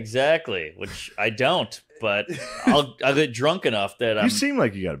fucking dick. Exactly, which I don't, but I'll get drunk enough that You I'm. seem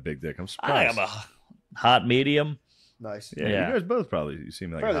like you got a big dick. I'm I surprised. am a hot medium. Nice. Yeah, Yeah. you guys both probably. You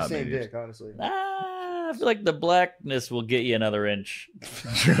seem like Probably a the hot same medium. dick, honestly. I feel like the blackness will get you another inch.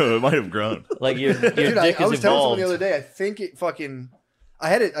 True, it might have grown. Like your Dude, dick I is was telling someone evolved. the other day. I think it fucking. I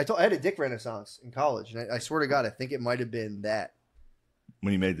had a dick renaissance in college, and I swear to God, I think it might have been that.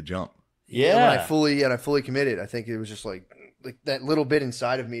 When you made the jump. Yeah. When I fully committed, I think it was just like that little bit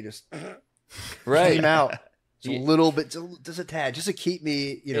inside of me just Right. came out. Just a Yeah. little bit, just a tad, just to keep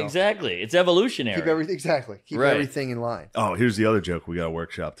me, Exactly. It's evolutionary. keep everything keep Right. everything in line. Oh, here's the other joke we got to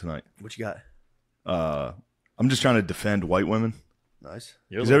workshop tonight. What you got? I'm just trying to defend white women Nice.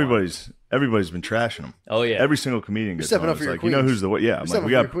 You're because the one. everybody's been trashing them. Oh yeah. Every single comedian gets stepping on. up It's for your like, you know queens. who's the what? Yeah, I'm like, stepping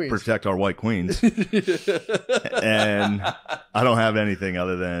we up got for to your queens. protect our white queens, and I don't have anything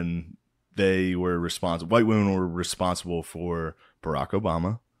other than they were responsible. White women were responsible for Barack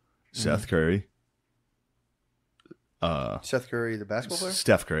Obama, Seth Curry, Seth Curry, the basketball player.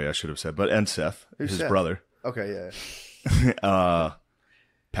 Steph Curry, I should have said, and Seth, Who's his Seth? brother, Okay, yeah.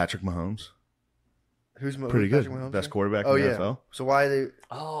 Patrick Mahomes, Who's pretty good, Patrick Mahomes best again? quarterback Oh in the yeah. NFL. So why are they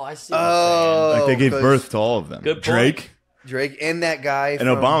Oh, I see. What you're saying. Like they gave 'cause birth to all of them. Good point. Drake Drake and that guy and from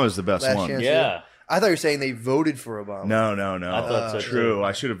Obama's the best Last one. Chance Yeah. I thought you were saying they voted for Obama. No. I thought so, True. too.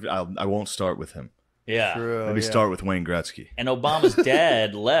 I should have. I won't start with him. Yeah. True, Maybe yeah. start with Wayne Gretzky. And Obama's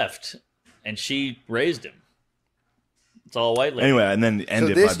dad left, and she raised him. It's all white lady. Anyway, and then end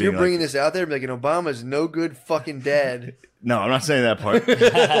So it by this being you're bringing like, this out there, making Obama's no good fucking dad. no, I'm not saying that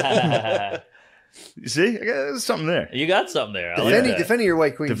part. You see, there's something there. You got something there. I like defending, that. defending your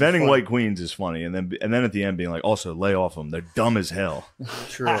white queen. is Defending funny. white queens is funny, and then at the end being like, also lay off them. They're dumb as hell.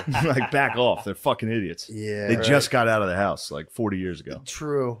 True. Like back off. They're fucking idiots. Yeah, They right. just got out of the house like 40 years ago,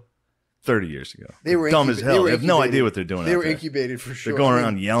 True. 30 years ago. They were dumb as incubated- hell. they were They have no incubated. idea what they're doing. They out were there. incubated for sure. They're going I mean,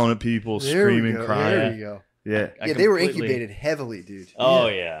 around yelling at people, there we screaming, go, crying. There you go. Yeah. I Yeah, they were completely- incubated heavily, dude. Oh,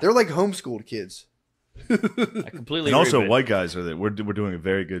 yeah. They're like homeschooled kids. I completely And also, agree with- white guys are that we're doing a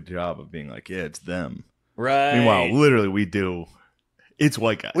very good job of being like, yeah, it's them. Right. Meanwhile, literally, we do. It's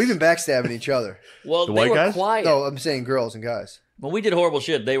white guys. We've been backstabbing each other. well, the they white were guys? quiet. No, I'm saying girls and guys. When we did horrible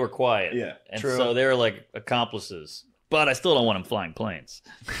shit, they were quiet. Yeah. And True. so they were like accomplices. But I still don't want them flying planes.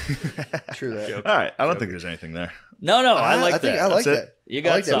 True that. All right, I don't think there's anything there. No, I like think that. I like That's that. it. You I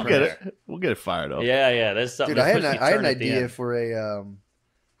got like that something We'll there. get it. We'll get it fired up. Yeah, there's something. Dude, I had that an, puts you I had an turn at the idea end. for a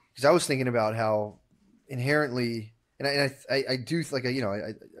because I was thinking about how inherently, and I do like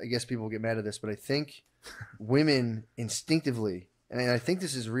I guess people get mad at this, but I think women instinctively, and I think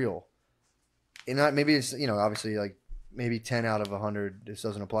this is real, and not maybe it's obviously like maybe 10 out of 100 this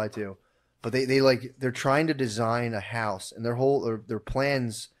doesn't apply to, but they're trying to design a house, and their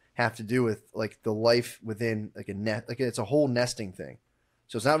plans have to do with like the life within like a net, like it's a whole nesting thing.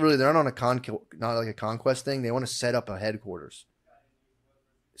 So it's not really they're not on not like a conquest thing. They want to set up a headquarters.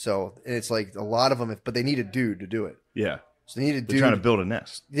 So and it's like a lot of them, but they need a dude to do it. Yeah. So they need a They're dude. trying to build a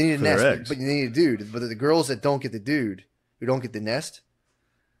nest. They need a for their nest, eggs. but you need a dude. But the girls that don't get the dude, who don't get the nest,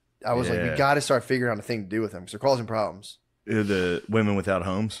 I was like, Yeah. we got to start figuring out a thing to do with them because they're causing problems. The women without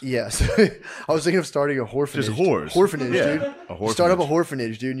homes. Yes, I was thinking of starting a orphanage. Just whores. Orphanage, Yeah, dude. a You start up a orphanage.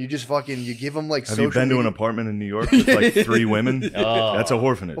 orphanage, dude, and you just you give them like Have social you been to an media- apartment in New York with like 3 women? Oh. That's a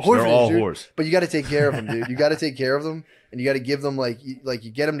orphanage. They're orphanage, all dude. whores. But you got to take care of them, dude. You got to take care of them, and you got to give them like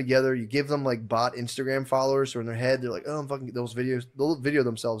you get them together. You give them like bot Instagram followers, or in their head they're like, oh, I'm fucking those videos. They'll video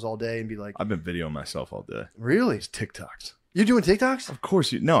themselves all day and be like, I've been videoing myself all day. really? These TikToks. You're doing TikToks? Of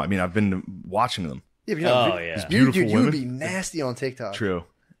course you. No, I mean I've been watching them. Yeah, but Oh, yeah. These You, beautiful dude, you would women. be nasty on TikTok. True.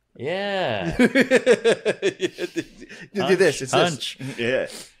 Yeah. You do this. It's Hunch. this. Yeah.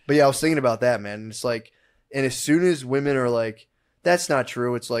 But yeah, I was thinking about that, man. And it's like, and as soon as women are like, that's not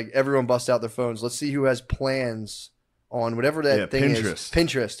true. It's like everyone busts out their phones. Let's see who has plans on whatever that thing Pinterest. is.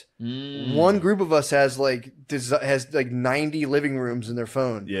 Pinterest. Mm. One group of us has like 90 living rooms in their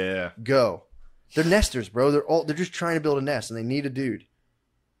phone. Yeah. Go. They're nesters, bro. They're just trying to build a nest and they need a dude.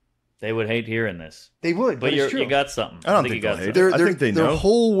 They would hate hearing this. They would, But it's true. you got something. I don't you think got they'll hate something. it. I think they their know.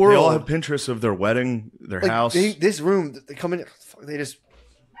 whole They world. all have Pinterest of their wedding, their like, house. this room, they come in. They just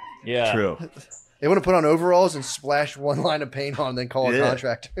Yeah. True. they want to put on overalls and splash one line of paint on, and then call a Yeah.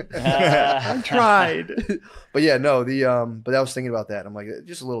 contractor. I tried. But yeah, no, but I was thinking about that. I'm like,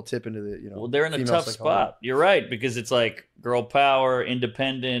 just a little tip into the Well, they're in a female tough psychology. spot. You're right, because it's like girl power,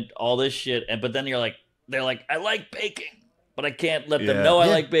 independent, all this shit. But then they're like, I like baking, but I can't let them Yeah. know I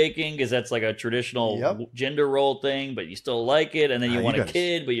Yeah. like baking because that's like a traditional Yep. gender role thing. But you still like it, and then you You want a gotta-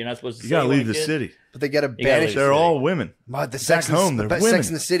 kid, but you're not supposed to. You say gotta leave want a the kid. city. But they got to gotta banish. leave They're the all city. women. The Back Sex home, they're Sex women.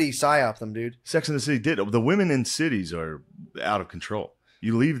 in the City psyop them, dude. Sex in the City did. The women in cities are out of control.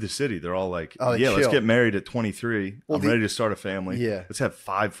 You leave the city, they're all like, Oh, they yeah, let's chill. get married at 23. Well, I'm ready to start a family. Yeah. Let's have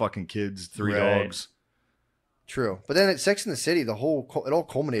 5 fucking kids, 3 Right. dogs. True. But then at Sex in the City, it all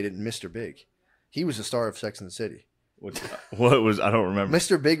culminated in Mr. Big. He was the star of Sex in the City. What was, I don't remember.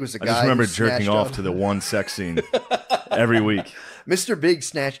 Mr. Big was the I guy. just remember who jerking snatched off up- to the one sex scene every week. Mr. Big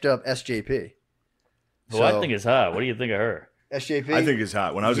snatched up SJP. Who I think is hot. What do you think of her? SJP. I think it's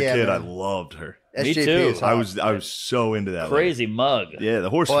hot. When I was Yeah, a kid, man. I loved her. Me SJP too. is hot. I was so into that. Crazy mug. lady. Yeah, the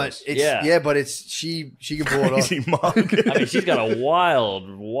horse But face. it's Yeah. but it's she can pull it off. Crazy mug. I mean, she's got a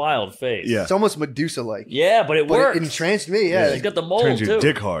wild face. Yeah. It's almost Medusa like. Yeah, but it But works. it entranced me, yeah. She's got the mold Turns too. your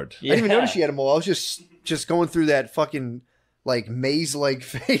dick hard. Yeah. I didn't even notice she had a mole. I was just going through that fucking like maze like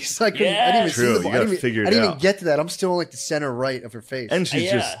face. I didn't even True, see the you mole. gotta I didn't figure it even out. get to that. I'm still on like the center right of her face. And she's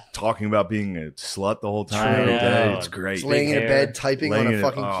Yeah. just talking about being a slut the whole time. True. Every day. know. It's great. Just laying in a hair, bed typing laying on a in-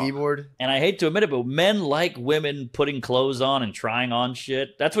 fucking oh. keyboard. And I hate to admit it, but men like women putting clothes on and trying on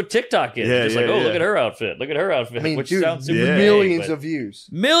shit. That's what TikTok is. Yeah, Just yeah, like, oh, yeah. look at her outfit. Look at her outfit. I mean, which dude, sounds super Yeah. gay, millions but- of views.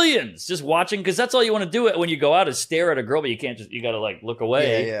 millions just watching, because that's all you want to do when you go out is stare at a girl, but you can't you got to like look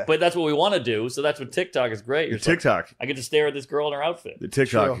away. Yeah, yeah. But that's what we want to do. So that's what TikTok is great. The You're just like, TikTok. I get to stare at this girl in her outfit. The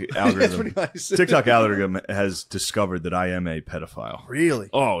TikTok True. That's algorithm. pretty nice. TikTok algorithm has discovered that I am a pedophile. Really?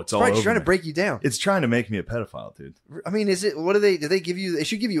 Oh, it's all Right, over it's trying to me. break you down. It's trying to make me a pedophile, dude. I mean, is it? What do they give you? They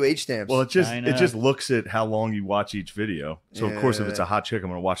should give you age stamps. Well, it I know. just looks at how long you watch each video. So of course, if it's Yeah. a hot chick, I'm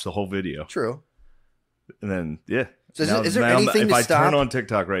gonna watch the whole video, true. and then yeah. So Now- is there now anything if to I stop? turn on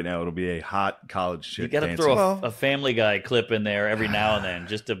TikTok right now, it'll be a hot college chick. You got to dancing. throw Well- a Family Guy clip in there every now and then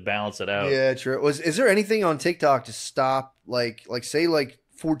just to balance it out. Yeah, true. Is there anything on TikTok to stop like say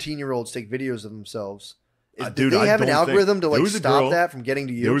 14-year-olds take videos of themselves? Dude, do they I have an don't think- algorithm to there like was a stop girl- that from getting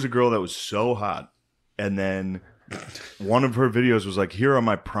to you? There was a girl that was so hot, and then one of her videos was like, "Here are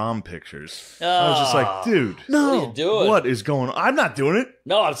my prom pictures." I was just like, "Dude, What are you doing? what is going on? I'm not doing it."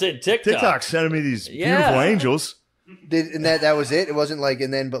 No, I'm saying TikTok. TikTok's sending me these Yeah. beautiful angels. And that was it. It wasn't like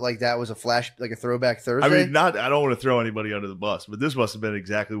but that was a flash like a throwback Thursday. I mean, I don't want to throw anybody under the bus, but this must have been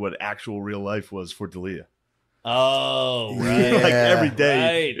exactly what actual real life was for Dalia. Oh, Yeah. right. Like every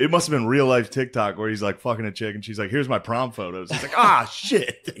day, Right. it must have been real life TikTok where he's like fucking a chick and she's like, "Here's my prom photos." It's like, ah,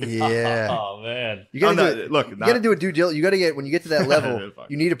 shit. yeah. Oh man. You gotta I'm do not- it. look, You not- gotta do a due diligence. You gotta get when you get to that level. Fuck.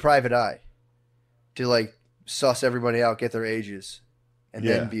 You need a private eye to like suss everybody out, get their ages, and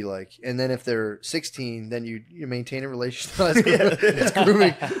Yeah. then be like, and then if they're 16, then you maintain a relationship. That's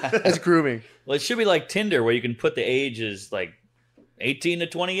grooming. That's grooming. Well, it should be like Tinder, where you can put the ages like 18 to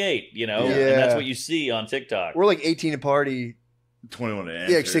 28. You know, Yeah. and that's what you see on TikTok. We're like 18 to party. 21 to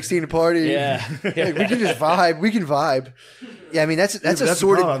Yeah, answer. 16 to party. Yeah. Like, we can just vibe. We can vibe. Yeah, I mean that's Dude, a the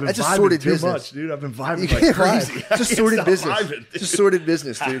sorted problem. I've been that's a vibing sorted too business. much, dude. I've been You vibing can't like vibe. crazy. It's a sorted Stop business. vibing. It's a sorted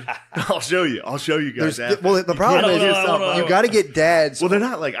business, dude. I'll show you guys. There's, after. well, the problem I is don't know. you got to get dads. Well, they're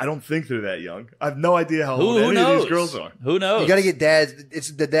not like, I don't think they're that young. I have no idea how old Who any knows? of these girls are. Who knows? You got to get dads.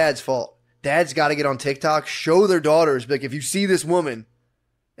 It's the dad's fault. Dads got to get on TikTok, show their daughters, be like, if you see this woman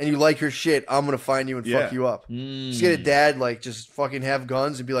and you like her shit, I'm gonna find you and fuck Yeah. you up. Mm. Just get a dad like just fucking have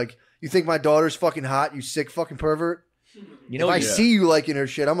guns and be like, you think my daughter's fucking hot? You sick fucking pervert. You know, If I what- see you liking her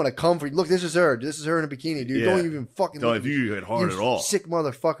shit, I'm gonna come for you. Look, this is her. This is her in a bikini, dude. Yeah. Don't even fucking. Don't look if at me. you get hard You at all. Sick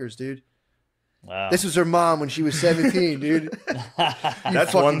motherfuckers, dude. wow. This was her mom when she was 17, dude. You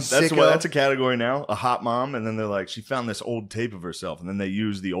That's fucking one. That's sicko. one. That's a category now. A hot mom, and then they're like, she found this old tape of herself, and then they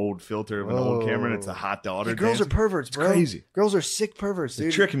use the old filter of an old camera, and it's a hot daughter. Yeah, girls are dancing. perverts, It's bro. crazy. Girls are sick perverts, They're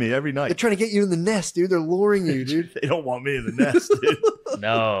dude. tricking me every They're night. trying to get you in the nest, dude. They're luring you, dude. They don't want me in the nest. Dude.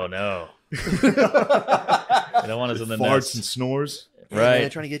 no. They don't want us in the Farts nest. and snores. Hey, Right. man, they're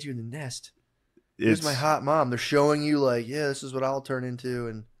trying to get you in the nest. Here's my hot mom. They're showing you like, yeah, this is what I'll turn into,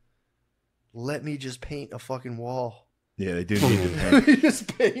 and let me just paint a fucking wall. Yeah, they do need to paint.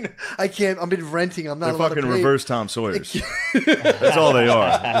 Just paint. I can't. I've been renting. I'm not They're allowed fucking to paint. reverse Tom Sawyers. That's all they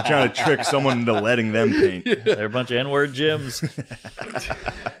are. They're trying to trick someone into letting them paint. They're a bunch of N-word gyms.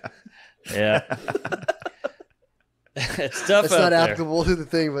 Yeah. It's tough That's out not there. applicable to the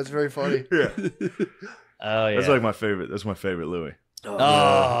thing, but it's very funny. Yeah. Oh, yeah. That's like my favorite. That's my favorite Louis.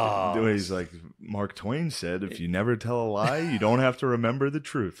 Oh. The way he's like, Mark Twain said, if you never tell a lie, you don't have to remember the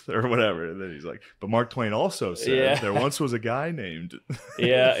truth or whatever. And then he's like, but Mark Twain also said Yeah. there once was a guy named.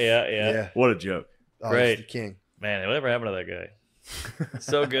 Yeah. What a joke. Oh, Great. he's the king. Man, whatever happened to that guy?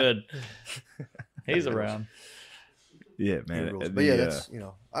 So good. He's around. Yeah, He man. rules. The, But yeah, that's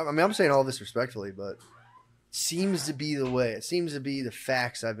I mean, I'm saying all this respectfully, but it seems to be the way. It seems to be the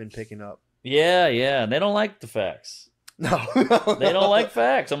facts I've been picking up. Yeah. And they don't like the facts. No, They don't like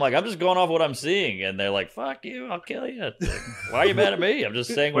facts. I'm like, I'm just going off what I'm seeing. And they're like, fuck you, I'll kill you. It's like, why are you mad at me? I'm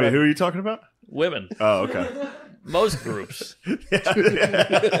just saying what Wait, who are you talking about? women. Oh, okay. Most groups.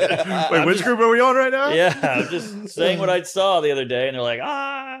 Wait, which group are we on right now? Yeah, I'm just saying what I saw the other day. And they're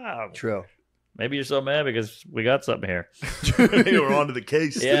like, True. maybe you're so mad because we got something here. Maybe we're on to the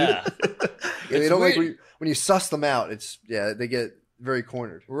case. Yeah. Yeah, they don't like when you suss them out. It's they get very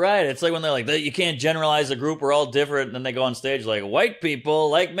cornered. Right. It's like when they're like, you can't generalize a group. We're all different. And then they go on stage like, white people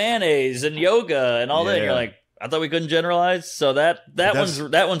like mayonnaise and yoga and all that. And you're Yeah. like, I thought we couldn't generalize. So that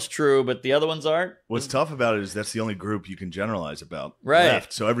one's true, but the other ones aren't. What's tough about it is that's the only group you can generalize about. Right.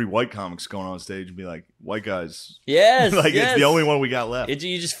 Left. So every white comic's going on stage and be like, white guys. Yes. Like yes. it's the only one we got left.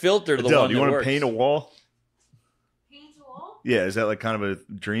 You just filter to the Adele, one do you that want works. to paint a wall? Paint a wall? Yeah, is that like kind of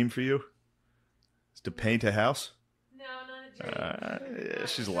a dream for you? Is to paint a house? No, not a dream. Yeah,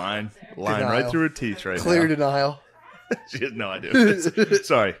 she's lying right Denial. through her teeth right Clear now. denial. She has no idea.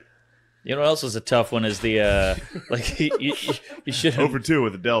 Sorry. You know what else was a tough one is the like you should Over 2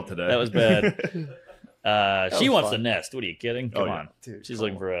 with Adele today. That was bad. She was wants fun. the nest. What are you kidding? Come Oh, yeah. on, Dude, she's come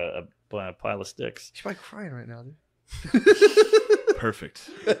looking for a pile of sticks. She's probably crying right now, dude. Perfect.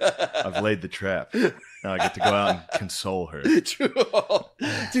 I've laid the trap. Now I get to go out and console her.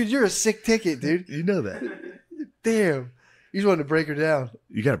 Dude, you're a sick ticket, dude. You know that. Damn. You just wanted to break her down.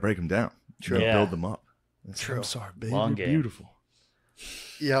 You got to break them down. True. You gotta Yeah. build them up. That's True. I'm sorry, baby. Long You're game. beautiful.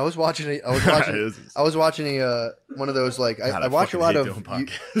 Yeah, I was watching This is- I was watching one of those like God, I watch a fucking lot hate of doing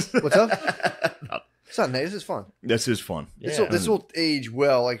podcasts. what's up? It's not this is fun. This is fun. Yeah. This will age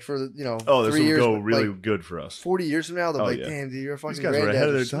well, like for Oh, this 3 will years, go but, really like, good for us. 40 years from now, they're Oh, like, yeah. damn, dude, you're a fucking These guys were granddad. ahead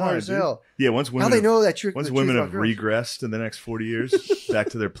of You're their smart time, as dude. hell. Yeah, once How women they have, know that trick? once the women truth have about girls? regressed in the next 40 years back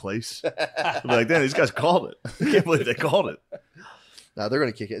to their place, they'll be like, damn, these guys called it. I can't believe they called it. Nah, they're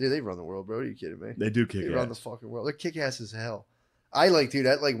gonna kick it. Dude, they run the world, bro. Are you kidding me? They do kick They run the ass. fucking world. They're kick ass as hell. I like, dude.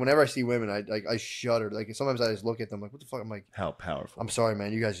 Whenever I see women, I shudder. Like sometimes I just look at them like, what the fuck? I'm like, How powerful. I'm sorry,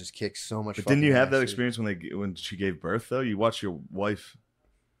 man. You guys just kick so much. But didn't you fucking have ass, that dude. experience when she gave birth though? You watch your wife.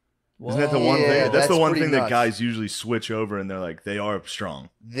 Isn't that the Whoa. one Yeah, thing? That's that's the one pretty thing that nuts. guys usually switch over and they're like, they are strong.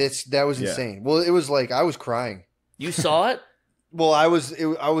 That was Yeah. insane. Well, it was like I was crying. You saw it? Well, I was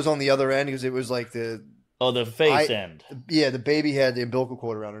on the other end because it was like the Face end. the baby had the umbilical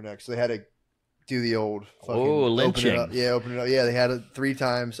cord around her neck, so they had to do the old fucking Oh, open lynching. it up. Yeah, open it up. Yeah, they had it 3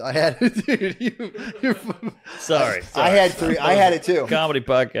 times. I had dude, you're, Sorry. I had 3. I had it too. Comedy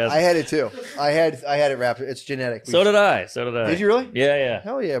podcast. I had it too. I had it wrapped. It's genetic. So did I. Did you really? Yeah.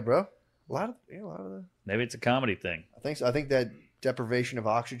 Hell yeah, bro. A lot of the. Maybe it's a comedy thing. I think so. I think that deprivation of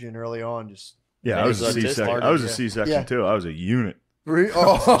oxygen early on just. Yeah, Maybe I was a it's autistic. C-section. I was a Yeah. C-section Yeah. too. I was a unit. Oh,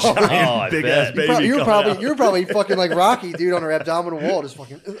 Oh, I Big bet. ass baby. you were coming out. probably fucking like Rocky, dude, on her abdominal wall, just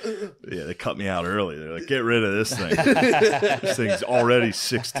fucking. Yeah, they cut me out early. They're like, get rid of this thing. This thing's already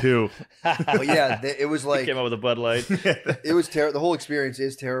 6'2". But yeah, it was like Came up with a Bud Light. it was the whole experience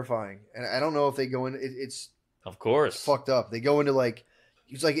is terrifying, and I don't know if they go in. It's Of course. fucked up. They go into like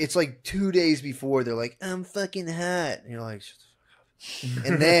it's like 2 days before they're like, I'm fucking hot, and you're like, shut the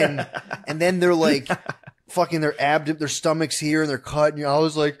fuck up. and then they're like, fucking their stomachs here and they're cut, and I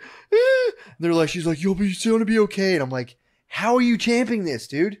was like, and they're like, she's like, it's gonna be okay, and I'm like, how are you champing this,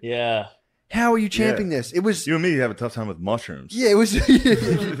 dude? Yeah. How are you champing this? It was You and me have a tough time with mushrooms. yeah, it was.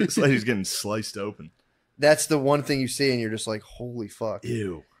 This lady's getting sliced open. That's the one thing you see, and you're just like, holy fuck.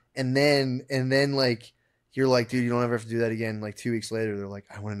 Ew. And then like you're like, dude, you don't ever have to do that again. Like 2 weeks later, they're like,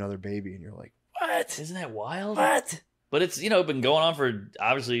 I want another baby, and you're like, What? Isn't that wild? What? But it's, been going on for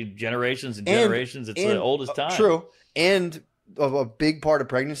obviously generations and And- generations. It's the oldest time. True. And a big part of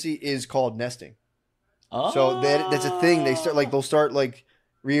pregnancy is called nesting. Oh. So that's a thing. They'll start like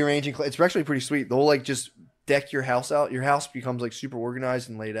rearranging. It's actually pretty sweet. They'll like just deck your house out, your house becomes like super organized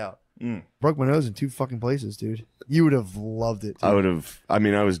and laid out. Broke my nose in 2 fucking places, dude. You would have loved it. Dude. I would have. I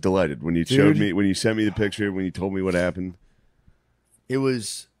mean, I was delighted when you showed me, when you sent me the picture, when you told me what happened. It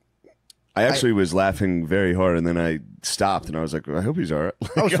was. I actually was laughing very hard, and then I stopped, and I was like, I hope he's all right.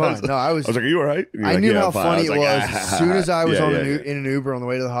 I was fine. No, I was. I was like, are you all right? I knew how funny it was. Like, As soon as I was yeah, in an Uber on the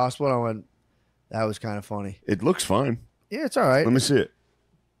way to the hospital, I went, that was kind of funny. It looks fine. Yeah, it's all right. Let me see it.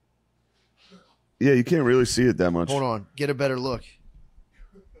 Yeah, you can't really see it that much. Hold on. Get a better look.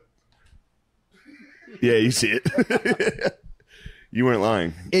 Yeah, you see it. You weren't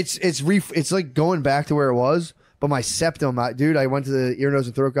lying. It's like going back to where it was, but my septum, dude, I went to the ear, nose,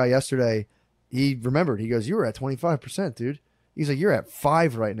 and throat guy yesterday. He remembered. He goes, you were at 25%, dude. He's like, you're at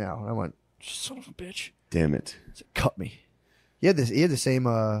 5 right now. And I went, son of a bitch. Damn it. He said, cut me. He had the same,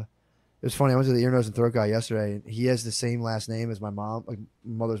 it was funny. I went to the ear, nose, and throat guy yesterday, and he has the same last name as my mom, like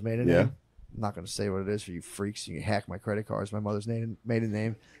mother's maiden name. I'm not going to say what it is for you freaks. You can hack my credit cards. My mother's maiden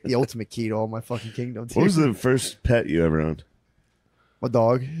name. The ultimate key to all my fucking kingdom. Dude. What was the first pet you ever owned? My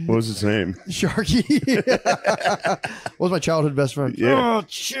dog. What was its name? Sharky. What was my childhood best friend? Yeah. Oh,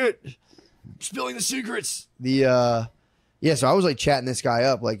 shit. Spilling the secrets. So I was like chatting this guy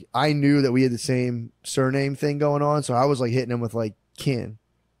up. Like, I knew that we had the same surname thing going on. So I was like hitting him with like kin.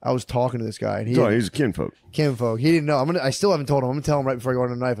 I was talking to this guy, and he's a kinfolk. Kinfolk. He didn't know. I still haven't told him. I'm gonna tell him right before I go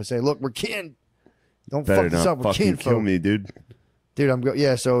on the knife. I say, "Look, we're kin. Don't Better fuck this not up. We're fucking kinfolk." kill me, dude. Dude,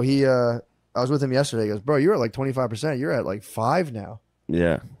 Yeah. So he, I was with him yesterday. He goes, "Bro, you're at like 25%. You're at like 5 now."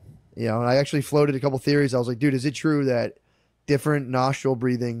 Yeah. You know, and I actually floated a couple theories. I was like, "Dude, is it true that different nostril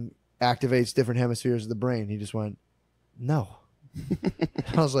breathing activates different hemispheres of the brain?" He just went, "No."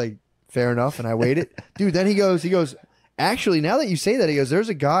 I was like, "Fair enough," and I waited. Dude, then he goes, "Actually, now that you say that," he goes, "There's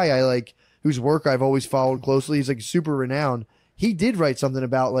a guy I like." Whose work I've always followed closely. He's like super renowned. He did write something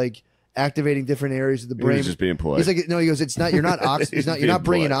about like activating different areas of the brain. He was just being polite. He's like, no, he goes, it's not. You're not. You're not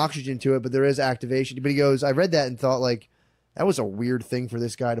bringing polite. oxygen to it, but there is activation. But he goes, I read that and thought like that was a weird thing for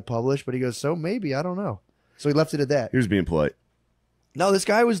this guy to publish. But he goes, so maybe I don't know. So he left it at that. He was being polite. No, this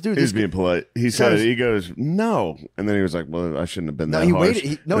guy was dude. He was being polite. He said it. He goes, no, and then he was like, well, I shouldn't have been that harsh.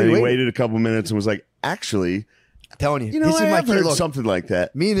 He waited a couple minutes and was like, actually. I'm telling you, know, this I is my have heard look, something like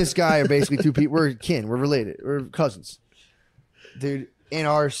that. Me and this guy are basically 2 people. We're kin. We're related. We're cousins, dude. And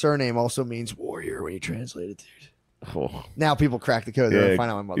our surname also means warrior when you translate it, dude. Oh. Now people crack the code. They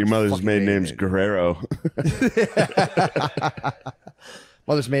find out my your mother's maiden name's Guerrero.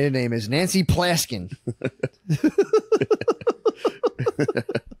 Mother's maiden name is Nancy Plaskin.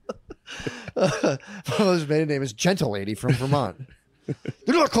 Mother's maiden name is Gentle Lady from Vermont.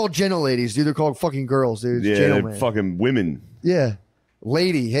 They're not called gentle ladies, dude. They're called fucking girls, dude. It's they're gentleman. fucking women. Yeah.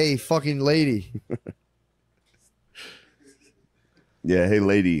 Lady. Hey, fucking lady. Yeah, hey,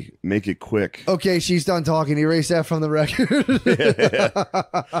 lady, make it quick. Okay, she's done talking. Erase that from the record.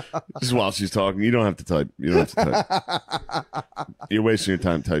 Just while she's talking, you don't have to type. You don't have to type. You're wasting your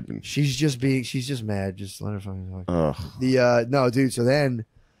time typing. She's just mad. Just let her fucking talk. Ugh. No, dude. So then,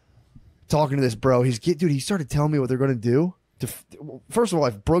 talking to this bro, he started telling me what they're gonna do. First of all,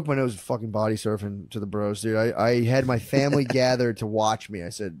 I broke my nose fucking body surfing to the bros, dude. I had my family gathered to watch me. I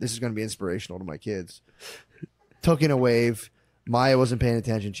said, this is going to be inspirational to my kids. Took in a wave. Maya wasn't paying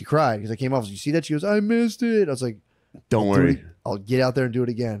attention. She cried because I came off. You see that? She goes, I missed it. I was like, don't worry. I'll get out there and do it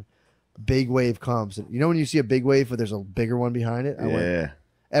again. Big wave comes. And you know when you see a big wave, but there's a bigger one behind it?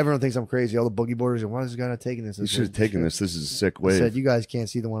 Everyone thinks I'm crazy. All the boogie boarders, and why is this guy not taking this? You should have taken this. This is a sick I wave. said, you guys can't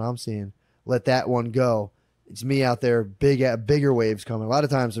see the one I'm seeing. Let that one go. It's me out there, bigger waves coming. A lot of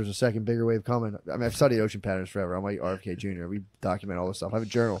times there's a second bigger wave coming. I mean, I've studied ocean patterns forever. I'm like RFK Jr. We document all this stuff. I have a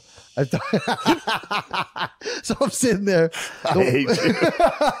journal. So I'm sitting there. I hate you.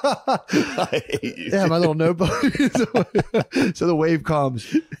 I hate you. Yeah, my little notebook. So the wave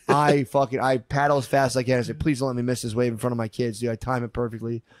comes. I paddle as fast as I can. I say, please don't let me miss this wave in front of my kids, dude. I time it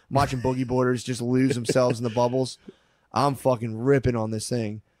perfectly. I'm watching boogie boarders just lose themselves in the bubbles. I'm fucking ripping on this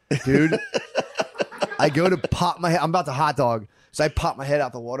thing, dude. I go to pop my head. I'm about to hot dog. So I pop my head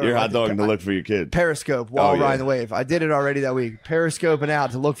out the water. You're hot dogging to look for your kid. Periscope while riding the wave. I did it already that week. Periscoping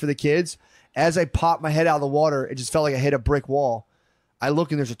out to look for the kids. As I pop my head out of the water, it just felt like I hit a brick wall. I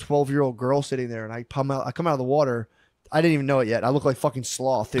look and there's a 12-year-old girl sitting there, and I come out of the water. I didn't even know it yet. I look like fucking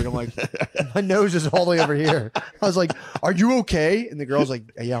sloth, dude. I'm like, my nose is all the way over here. I was like, are you okay? And the girl's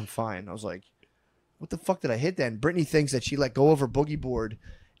like, yeah, I'm fine. I was like, what the fuck did I hit then? Brittany thinks that she let go of her boogie board.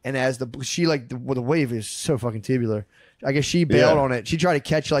 And as the wave is so fucking tubular, I guess she bailed on it. She tried to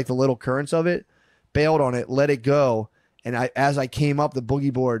catch like the little currents of it, bailed on it, let it go, and as I came up, the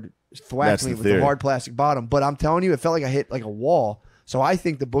boogie board thwacked me with the hard plastic bottom. But I'm telling you, it felt like I hit like a wall. So I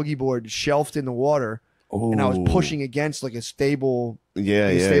think the boogie board shelved in the water, and I was pushing against like a stable, Yeah,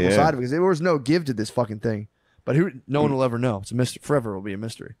 side of it because there was no give to this fucking thing. But no one will ever know. It's a mystery. Forever will be a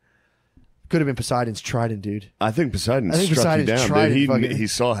mystery. Could have been Poseidon's trident, dude. I think Poseidon struck Poseidon's you down. trident Dude. He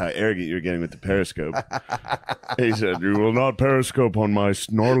saw how arrogant you're getting with the periscope. He said, "You will not periscope on my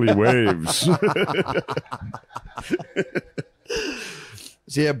snarly waves."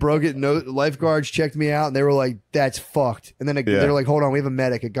 So yeah, broke it. No lifeguards checked me out, and they were like, "That's fucked." And then they were like, "Hold on, we have a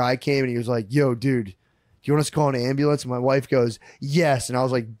medic." A guy came and he was like, "Yo, dude, do you want us to call an ambulance?" And my wife goes, "Yes." And I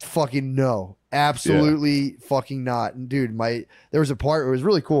was like, "Fucking no, absolutely fucking not." And dude, there was a part where it was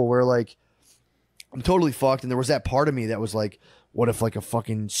really cool where like I'm totally fucked, and there was that part of me that was like, "What if like a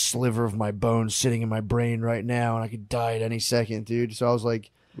fucking sliver of my bone sitting in my brain right now, and I could die at any second, dude?" So I was like.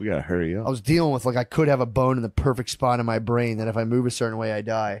 We gotta hurry up. I was dealing with like I could have a bone in the perfect spot in my brain that if I move a certain way I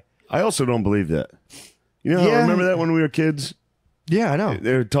die. I also don't believe that. You know, remember that when we were kids? Yeah, I know.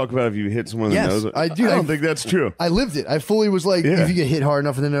 They would talk about if you hit someone in the nose. I do. I don't think that's true. I lived it. I fully was like, if you get hit hard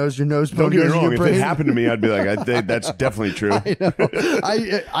enough in the nose, your nose Don't bone get me goes in wrong. your If brain. it happened to me, I'd be like, I think that's definitely true. I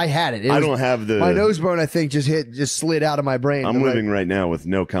know. I had it. I don't have the. My nose bone, I think, just slid out of my brain. I'm living right now with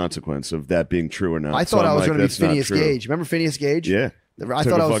no consequence of that being true or not. I thought I was like, going to be that's not Phineas true. Gage. Remember Phineas Gage? Yeah. I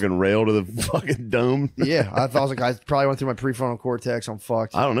Took thought a I was fucking rail to the fucking dome. Yeah, I was like, I probably went through my prefrontal cortex. I'm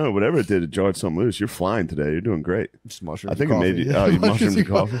fucked. I don't know. Whatever it did, it jarred something loose. You're flying today. You're doing great. Just mushrooms I think and it made coffee. you. Oh, you mushroomed and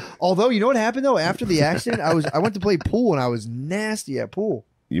coffee. Although, you know what happened though? After the accident, I went to play pool and I was nasty at pool.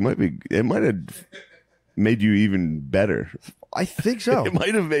 You might be. It might have made you even better. I think so. It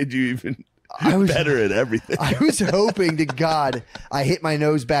might have made you even I was better at everything. I was hoping to God I hit my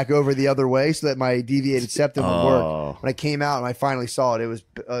nose back over the other way so that my deviated septum would work. When I came out and I finally saw it, it was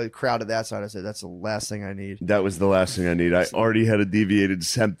crowded that side. I said, "That's the last thing I need." That was the last thing I need. I already had a deviated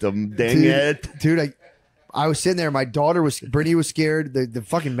septum. Dang it, dude! I was sitting there. My daughter Brittany was scared. The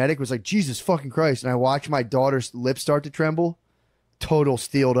fucking medic was like, "Jesus fucking Christ!" And I watched my daughter's lips start to tremble. Total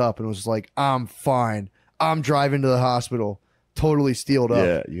steeled up and was like, "I'm fine. I'm driving to the hospital." Totally steeled up.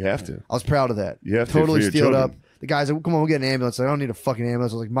 Yeah, you have to. I was proud of that. You have to totally for your steeled children. up. The guys like, "Come on, we'll get an ambulance." I don't need a fucking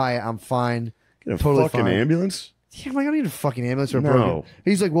ambulance. I was like, "Maya, I'm fine." Get a Totally fucking fine. ambulance? Yeah, I'm like, I don't need a fucking ambulance or a No. broken.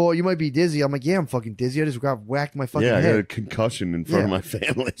 He's like, "Well, you might be dizzy." I'm like, "Yeah, I'm fucking dizzy. I just got whacked in my fucking Yeah, I got a head." concussion in front of my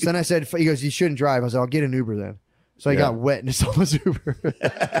family. So then I said, he goes, "You shouldn't drive." I was like, "I'll get an Uber then." So I got wet and saw his Uber.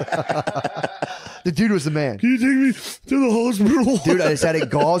 The dude was the man. Can you take me to the hospital? Dude, I just had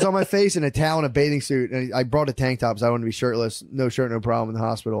gauze on my face and a towel and a bathing suit. And I brought a tank top because I wanted to be shirtless. No shirt, no problem in the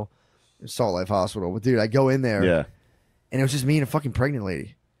hospital. Salt Life Hospital. But dude, I go in there. Yeah. And it was just me and a fucking pregnant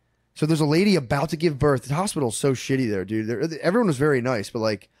lady. So there's a lady about to give birth. The hospital's so shitty there, dude. Everyone was very nice, but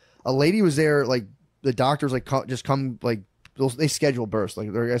like a lady was there, like the doctors like just come, like they schedule births. Like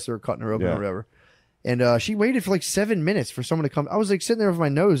I guess they were cutting her open or whatever. And she waited for like 7 minutes for someone to come. I was like sitting there with my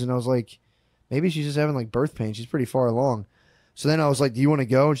nose and I was like, maybe she's just having like birth pain. She's pretty far along. So then I was like, "Do you want to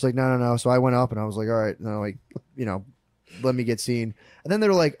go?" And she's like, No. So I went up and I was like, "All right." And I'm like, let me get seen. And then they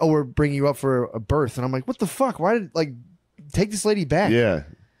were like, "Oh, we're bringing you up for a birth." And I'm like, "What the fuck? Why did take this lady back?" Yeah.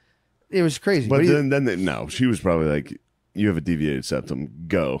 It was crazy. But no, she was probably like, "You have a deviated septum.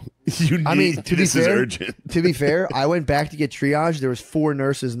 Go." This is urgent. To be fair, I went back to get triage. There was 4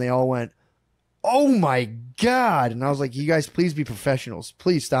 nurses and they all went, "Oh my God." And I was like, "You guys, please be professionals.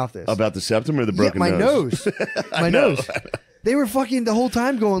 Please stop this." About the septum or the broken my nose? My nose. They were fucking the whole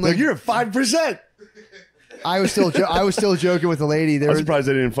time going like, "You're at 5%. I was still joking with the lady. I'm surprised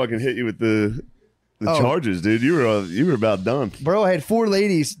they didn't fucking hit you with the charges, dude. You were about done. Bro, I had 4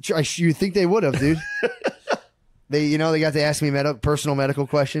 ladies. You think they would have, dude? They got to ask me personal medical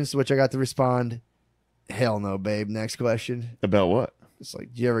questions, to which I got to respond, "Hell no, babe. Next question." About what? It's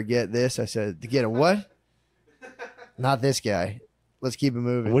like, "Do you ever get this?" I said, "To get a what?" "Not this guy. Let's keep it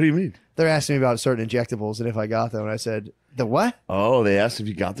moving." What do you mean? They're asking me about certain injectables and if I got them. And I said, "The what?" Oh, they asked if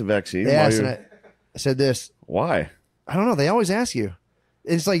you got the vaccine. They asked, and I said this. Why? I don't know. They always ask you.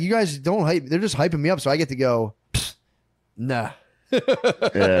 It's like, you guys don't hype. They're just hyping me up, so I get to go, "Nah."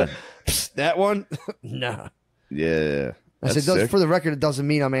 Yeah. That one? Nah. Yeah. I That's said, sick. for the record, it doesn't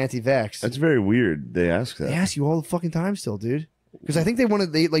mean I'm anti-vax. That's very weird. They ask that. They ask you all the fucking time still, dude. Because I think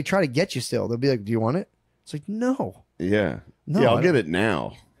they like try to get you still. They'll be like, "Do you want it?" It's like, no. Yeah. No, yeah, I I'll get don't. it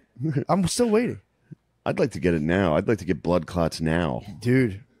now. I'm still waiting. I'd like to get it now. I'd like to get blood clots now.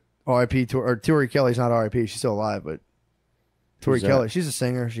 Dude. R.I.P. Tori Kelly's not R.I.P. She's still alive, but Tori Who's that? Kelly, she's a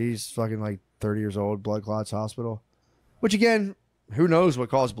singer. She's fucking like 30 years old, blood clots, hospital. Which again, who knows what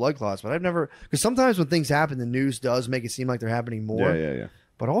caused blood clots, but I've never, because sometimes when things happen, the news does make it seem like they're happening more. Yeah.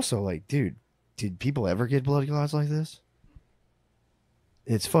 But also, like, dude, did people ever get blood clots like this?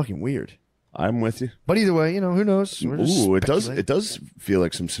 It's fucking weird. I'm with you. But either way, who knows? We're just Ooh, it speculating. does feel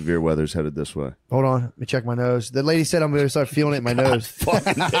like some severe weather's headed this way. Hold on, let me check my nose. The lady said I'm going to start feeling it in my nose.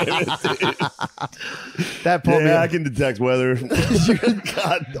 Fucking damn it, dude. That pulled me. Yeah, I can detect weather.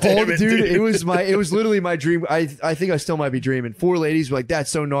 God damn it, dude, dude. it was literally my dream. I think I still might be dreaming. 4 ladies were like,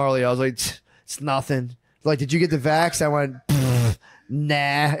 "That's so gnarly." I was like, "It's nothing." Like, did you get the vax? I went,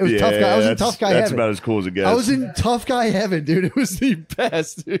 nah. It was tough guy. I was in tough guy That's heaven. about as cool as it gets. I was in tough guy heaven, dude. It was the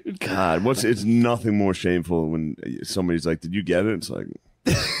best, dude. God, it's nothing more shameful when somebody's like, "Did you get it?" It's like,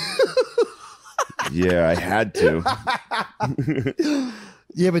 yeah, I had to.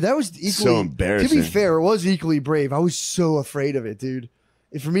 Yeah, but that was equally So embarrassing. To be fair, it was equally brave. I was so afraid of it, dude.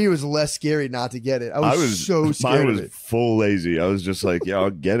 For me, it was less scary not to get it. I was so scared Mine was of it. full lazy. I was just like, yeah, I'll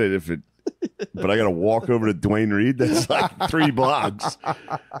get it if it. But I got to walk over to Dwayne Reed. That's like 3 blocks.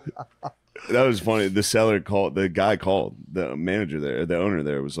 That was funny. The guy called, the manager there, the owner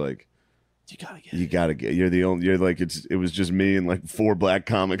there was like, you gotta get. You're the only. You're like it was just me and like 4 black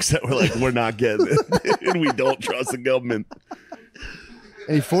comics that were like, we're not getting it, and we don't trust the government.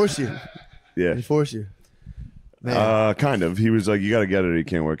 And he forced you. Yeah, He forced you. Man. kind of. He was like, you gotta get it. Or you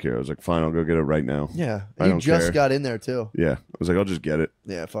can't work here. I was like, fine, I'll go get it right now. Yeah. I You don't just care. got in there too. Yeah, I was like, I'll just get it.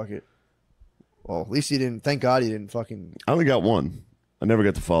 Yeah, fuck it. Well, at least you didn't. Thank God you didn't fucking. I only got one. I never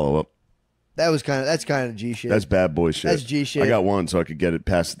got to follow up. That's kind of G shit. That's bad boy shit. That's G shit. I got one so I could get it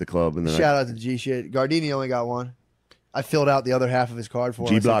past the club, and then Shout out to G shit. Gardini only got one. I filled out the other half of his card for him. I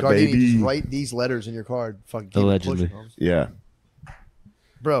said, G-Block, Gardini, baby. just write these letters in your card. Fucking keep it Allegedly. pushing, Holmes. yeah.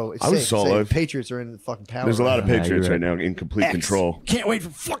 Bro, it's I was safe. Salt It's safe. Life. Patriots are in the fucking power. There's a lot of Yeah, Patriots you're right now in complete X. control. Can't wait for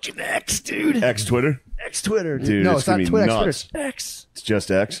fucking X, dude. X Twitter. X Twitter, dude. Dude, No, it's it's not gonna be Twitter. nuts. It's Twitter. It's X. It's just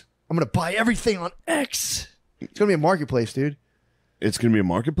X. I'm gonna buy everything on X. It's gonna be a marketplace, dude. It's gonna be a I'm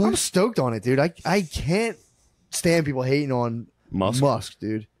marketplace. stoked on it, dude. I can't stand people hating on Musk.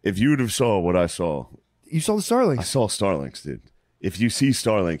 dude. If you would have saw what I saw, You saw the I Starlinks. saw Starlinks, dude. If you see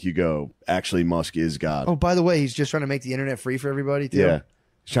Starlink, you go, actually, Musk is God. Oh, by the way, he's just trying to make the internet free for everybody, too. yeah.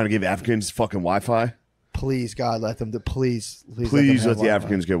 He's trying to give Africans fucking Wi-Fi. Please, God, let them. Please Please them let have the Wi-Fi.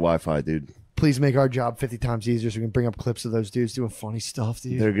 Africans get Wi-Fi, dude. Please make our job 50 times easier so we can bring up clips of those dudes doing funny stuff,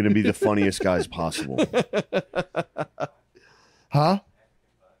 dude. They're gonna be the funniest guys possible. Huh?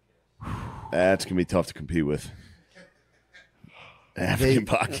 That's gonna be tough to compete with. African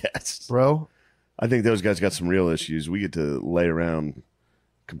podcasts. Bro, I think those guys got some real issues. We get to lay around,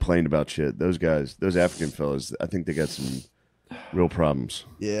 complain about shit. Those guys, those African fellas, I think they got some real problems.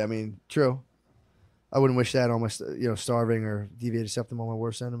 yeah, I mean, true. I wouldn't wish that on my, starving or deviated septum on my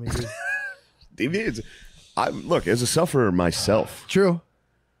worst enemy, dude. Deviates. Look, as a sufferer myself, True.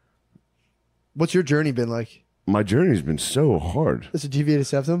 What's your journey been like? my journey's been so hard. It's a deviated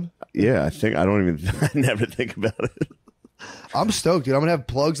septum? Yeah, I never think about it. I'm stoked, dude. I'm gonna have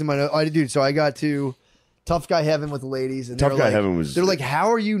plugs in my nose. Dude, so I got to Tough Guy Heaven with the ladies, and Tough they're Guy like, Heaven was- They're like,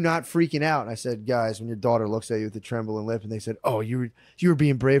 "How are you not freaking out?" And I said, "Guys, when your daughter looks at you with a trembling lip," and they said, "Oh, you were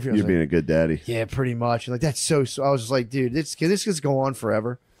being brave." I was You're like, being a good daddy. yeah, pretty much. And like that's so. I was just like, dude, this could go on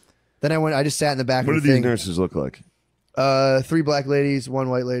forever. Then I just sat in the back What do of the these thing. nurses look like? 3 black ladies, 1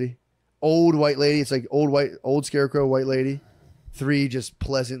 white lady, old white lady. It's like old scarecrow white lady. 3 just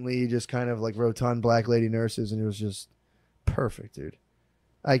pleasantly, just kind of like rotund black lady nurses, and it was just perfect, dude.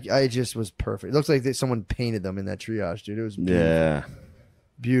 I just was perfect. It looks like someone painted them in that triage, dude. It was beautiful. Yeah.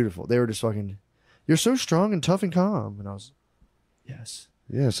 Beautiful. They were just fucking, "You're so strong and tough and calm," and I was, yes,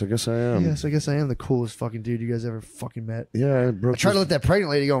 Yes, I guess I am. yes. I guess I am the coolest fucking dude you guys ever fucking met. Yeah, I broke I tried to this- let that pregnant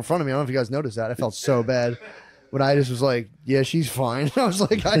lady go in front of me. I don't know if you guys noticed that. I felt so bad when I just was like, "Yeah, she's fine." I was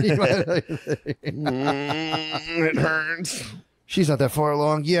like, "I need my." it hurts. She's not that far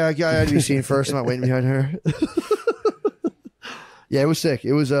along. Yeah, I had to be seen first. I'm not waiting behind her. Yeah, it was sick.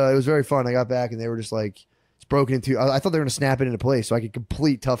 It was very fun. I got back and they were just like, it's broken into. I thought they were gonna snap it into place so I could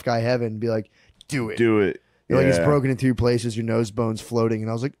complete Tough Guy Heaven and be like, do it. Do it. You're like, it's Yeah. broken in 2 places. Your nose bone's floating, and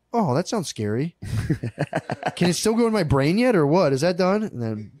I was like, oh, that sounds scary. Can it still go in my brain yet, or what? Is that done? And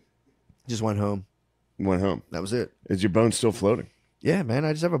then just went home. Went home. That was it. Is your bone still floating? Yeah, man,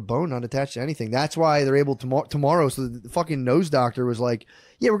 I just have a bone not attached to anything. That's why they're able to tomorrow. So the fucking nose doctor was like,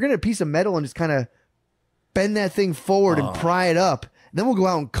 "Yeah, we're gonna get a piece of metal and just kind of bend that thing forward and pry it up. Then we'll go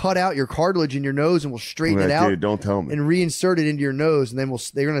out and cut out your cartilage in your nose and we'll straighten I'm it like, out dude, don't tell me. and reinsert it into your nose. And then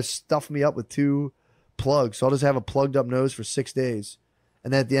they're gonna stuff me up with 2 plugs. So I'll just have a plugged up nose for 6 days.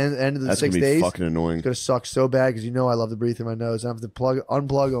 And then at the end of the That's 6 gonna be days, fucking annoying. it's gonna suck so bad because I love to breathe through my nose. I have to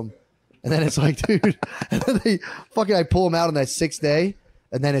unplug them, and then it's like, dude, and then I pull them out on that 6th day,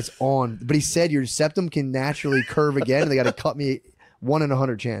 and then it's on. But he said your septum can naturally curve again, and they got to cut me 1 in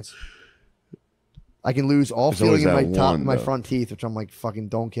 100 chance. I can lose all There's feeling always in my that top, one, my though. front teeth, which I'm like fucking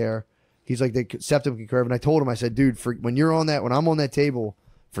don't care. He's like, the septum can curve. And I told him, I said, dude, when I'm on that table,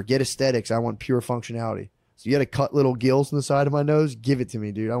 forget aesthetics. I want pure functionality. So you got to cut little gills on the side of my nose. Give it to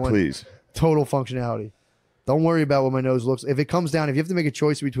me, dude. I want Please. total functionality. Don't worry about what my nose looks. If it comes down, if you have to make a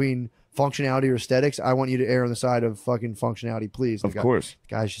choice between functionality or aesthetics, I want you to err on the side of fucking functionality, please. Of course.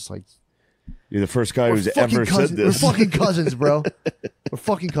 The guy's just like, You're the first guy who's ever said cousins. this. We're fucking cousins, bro. We're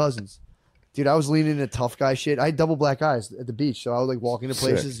fucking cousins. Dude, I was leaning into tough guy shit. I had double black eyes at the beach, so I would like walk into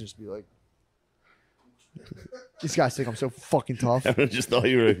places and just be like, these guys think I'm so fucking tough. I just thought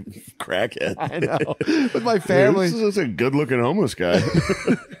you were a crackhead. I know. With my family. This is a good-looking homeless guy.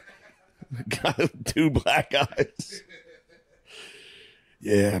 Got 2 black eyes.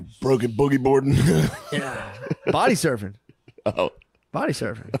 Yeah, broken boogie boarding. Yeah. Body surfing. Oh. Body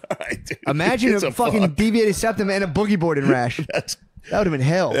surfing. All right, dude. Imagine It's a fucking fuck. deviated septum and a boogie boarding rash. That would have been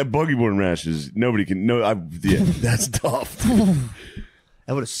hell. That boogie boarding rash is nobody can. No, yeah, that's tough.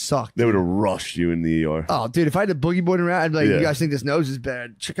 That would have sucked. They would have rushed you in the ER. Oh, dude, if I had a boogie boarding rash, I'd be like, Yeah. you guys think this nose is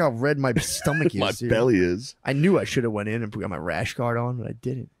bad? Check how red my stomach is. My dude. belly is. I knew I should have went in and got my rash guard on, but I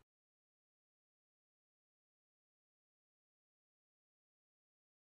didn't.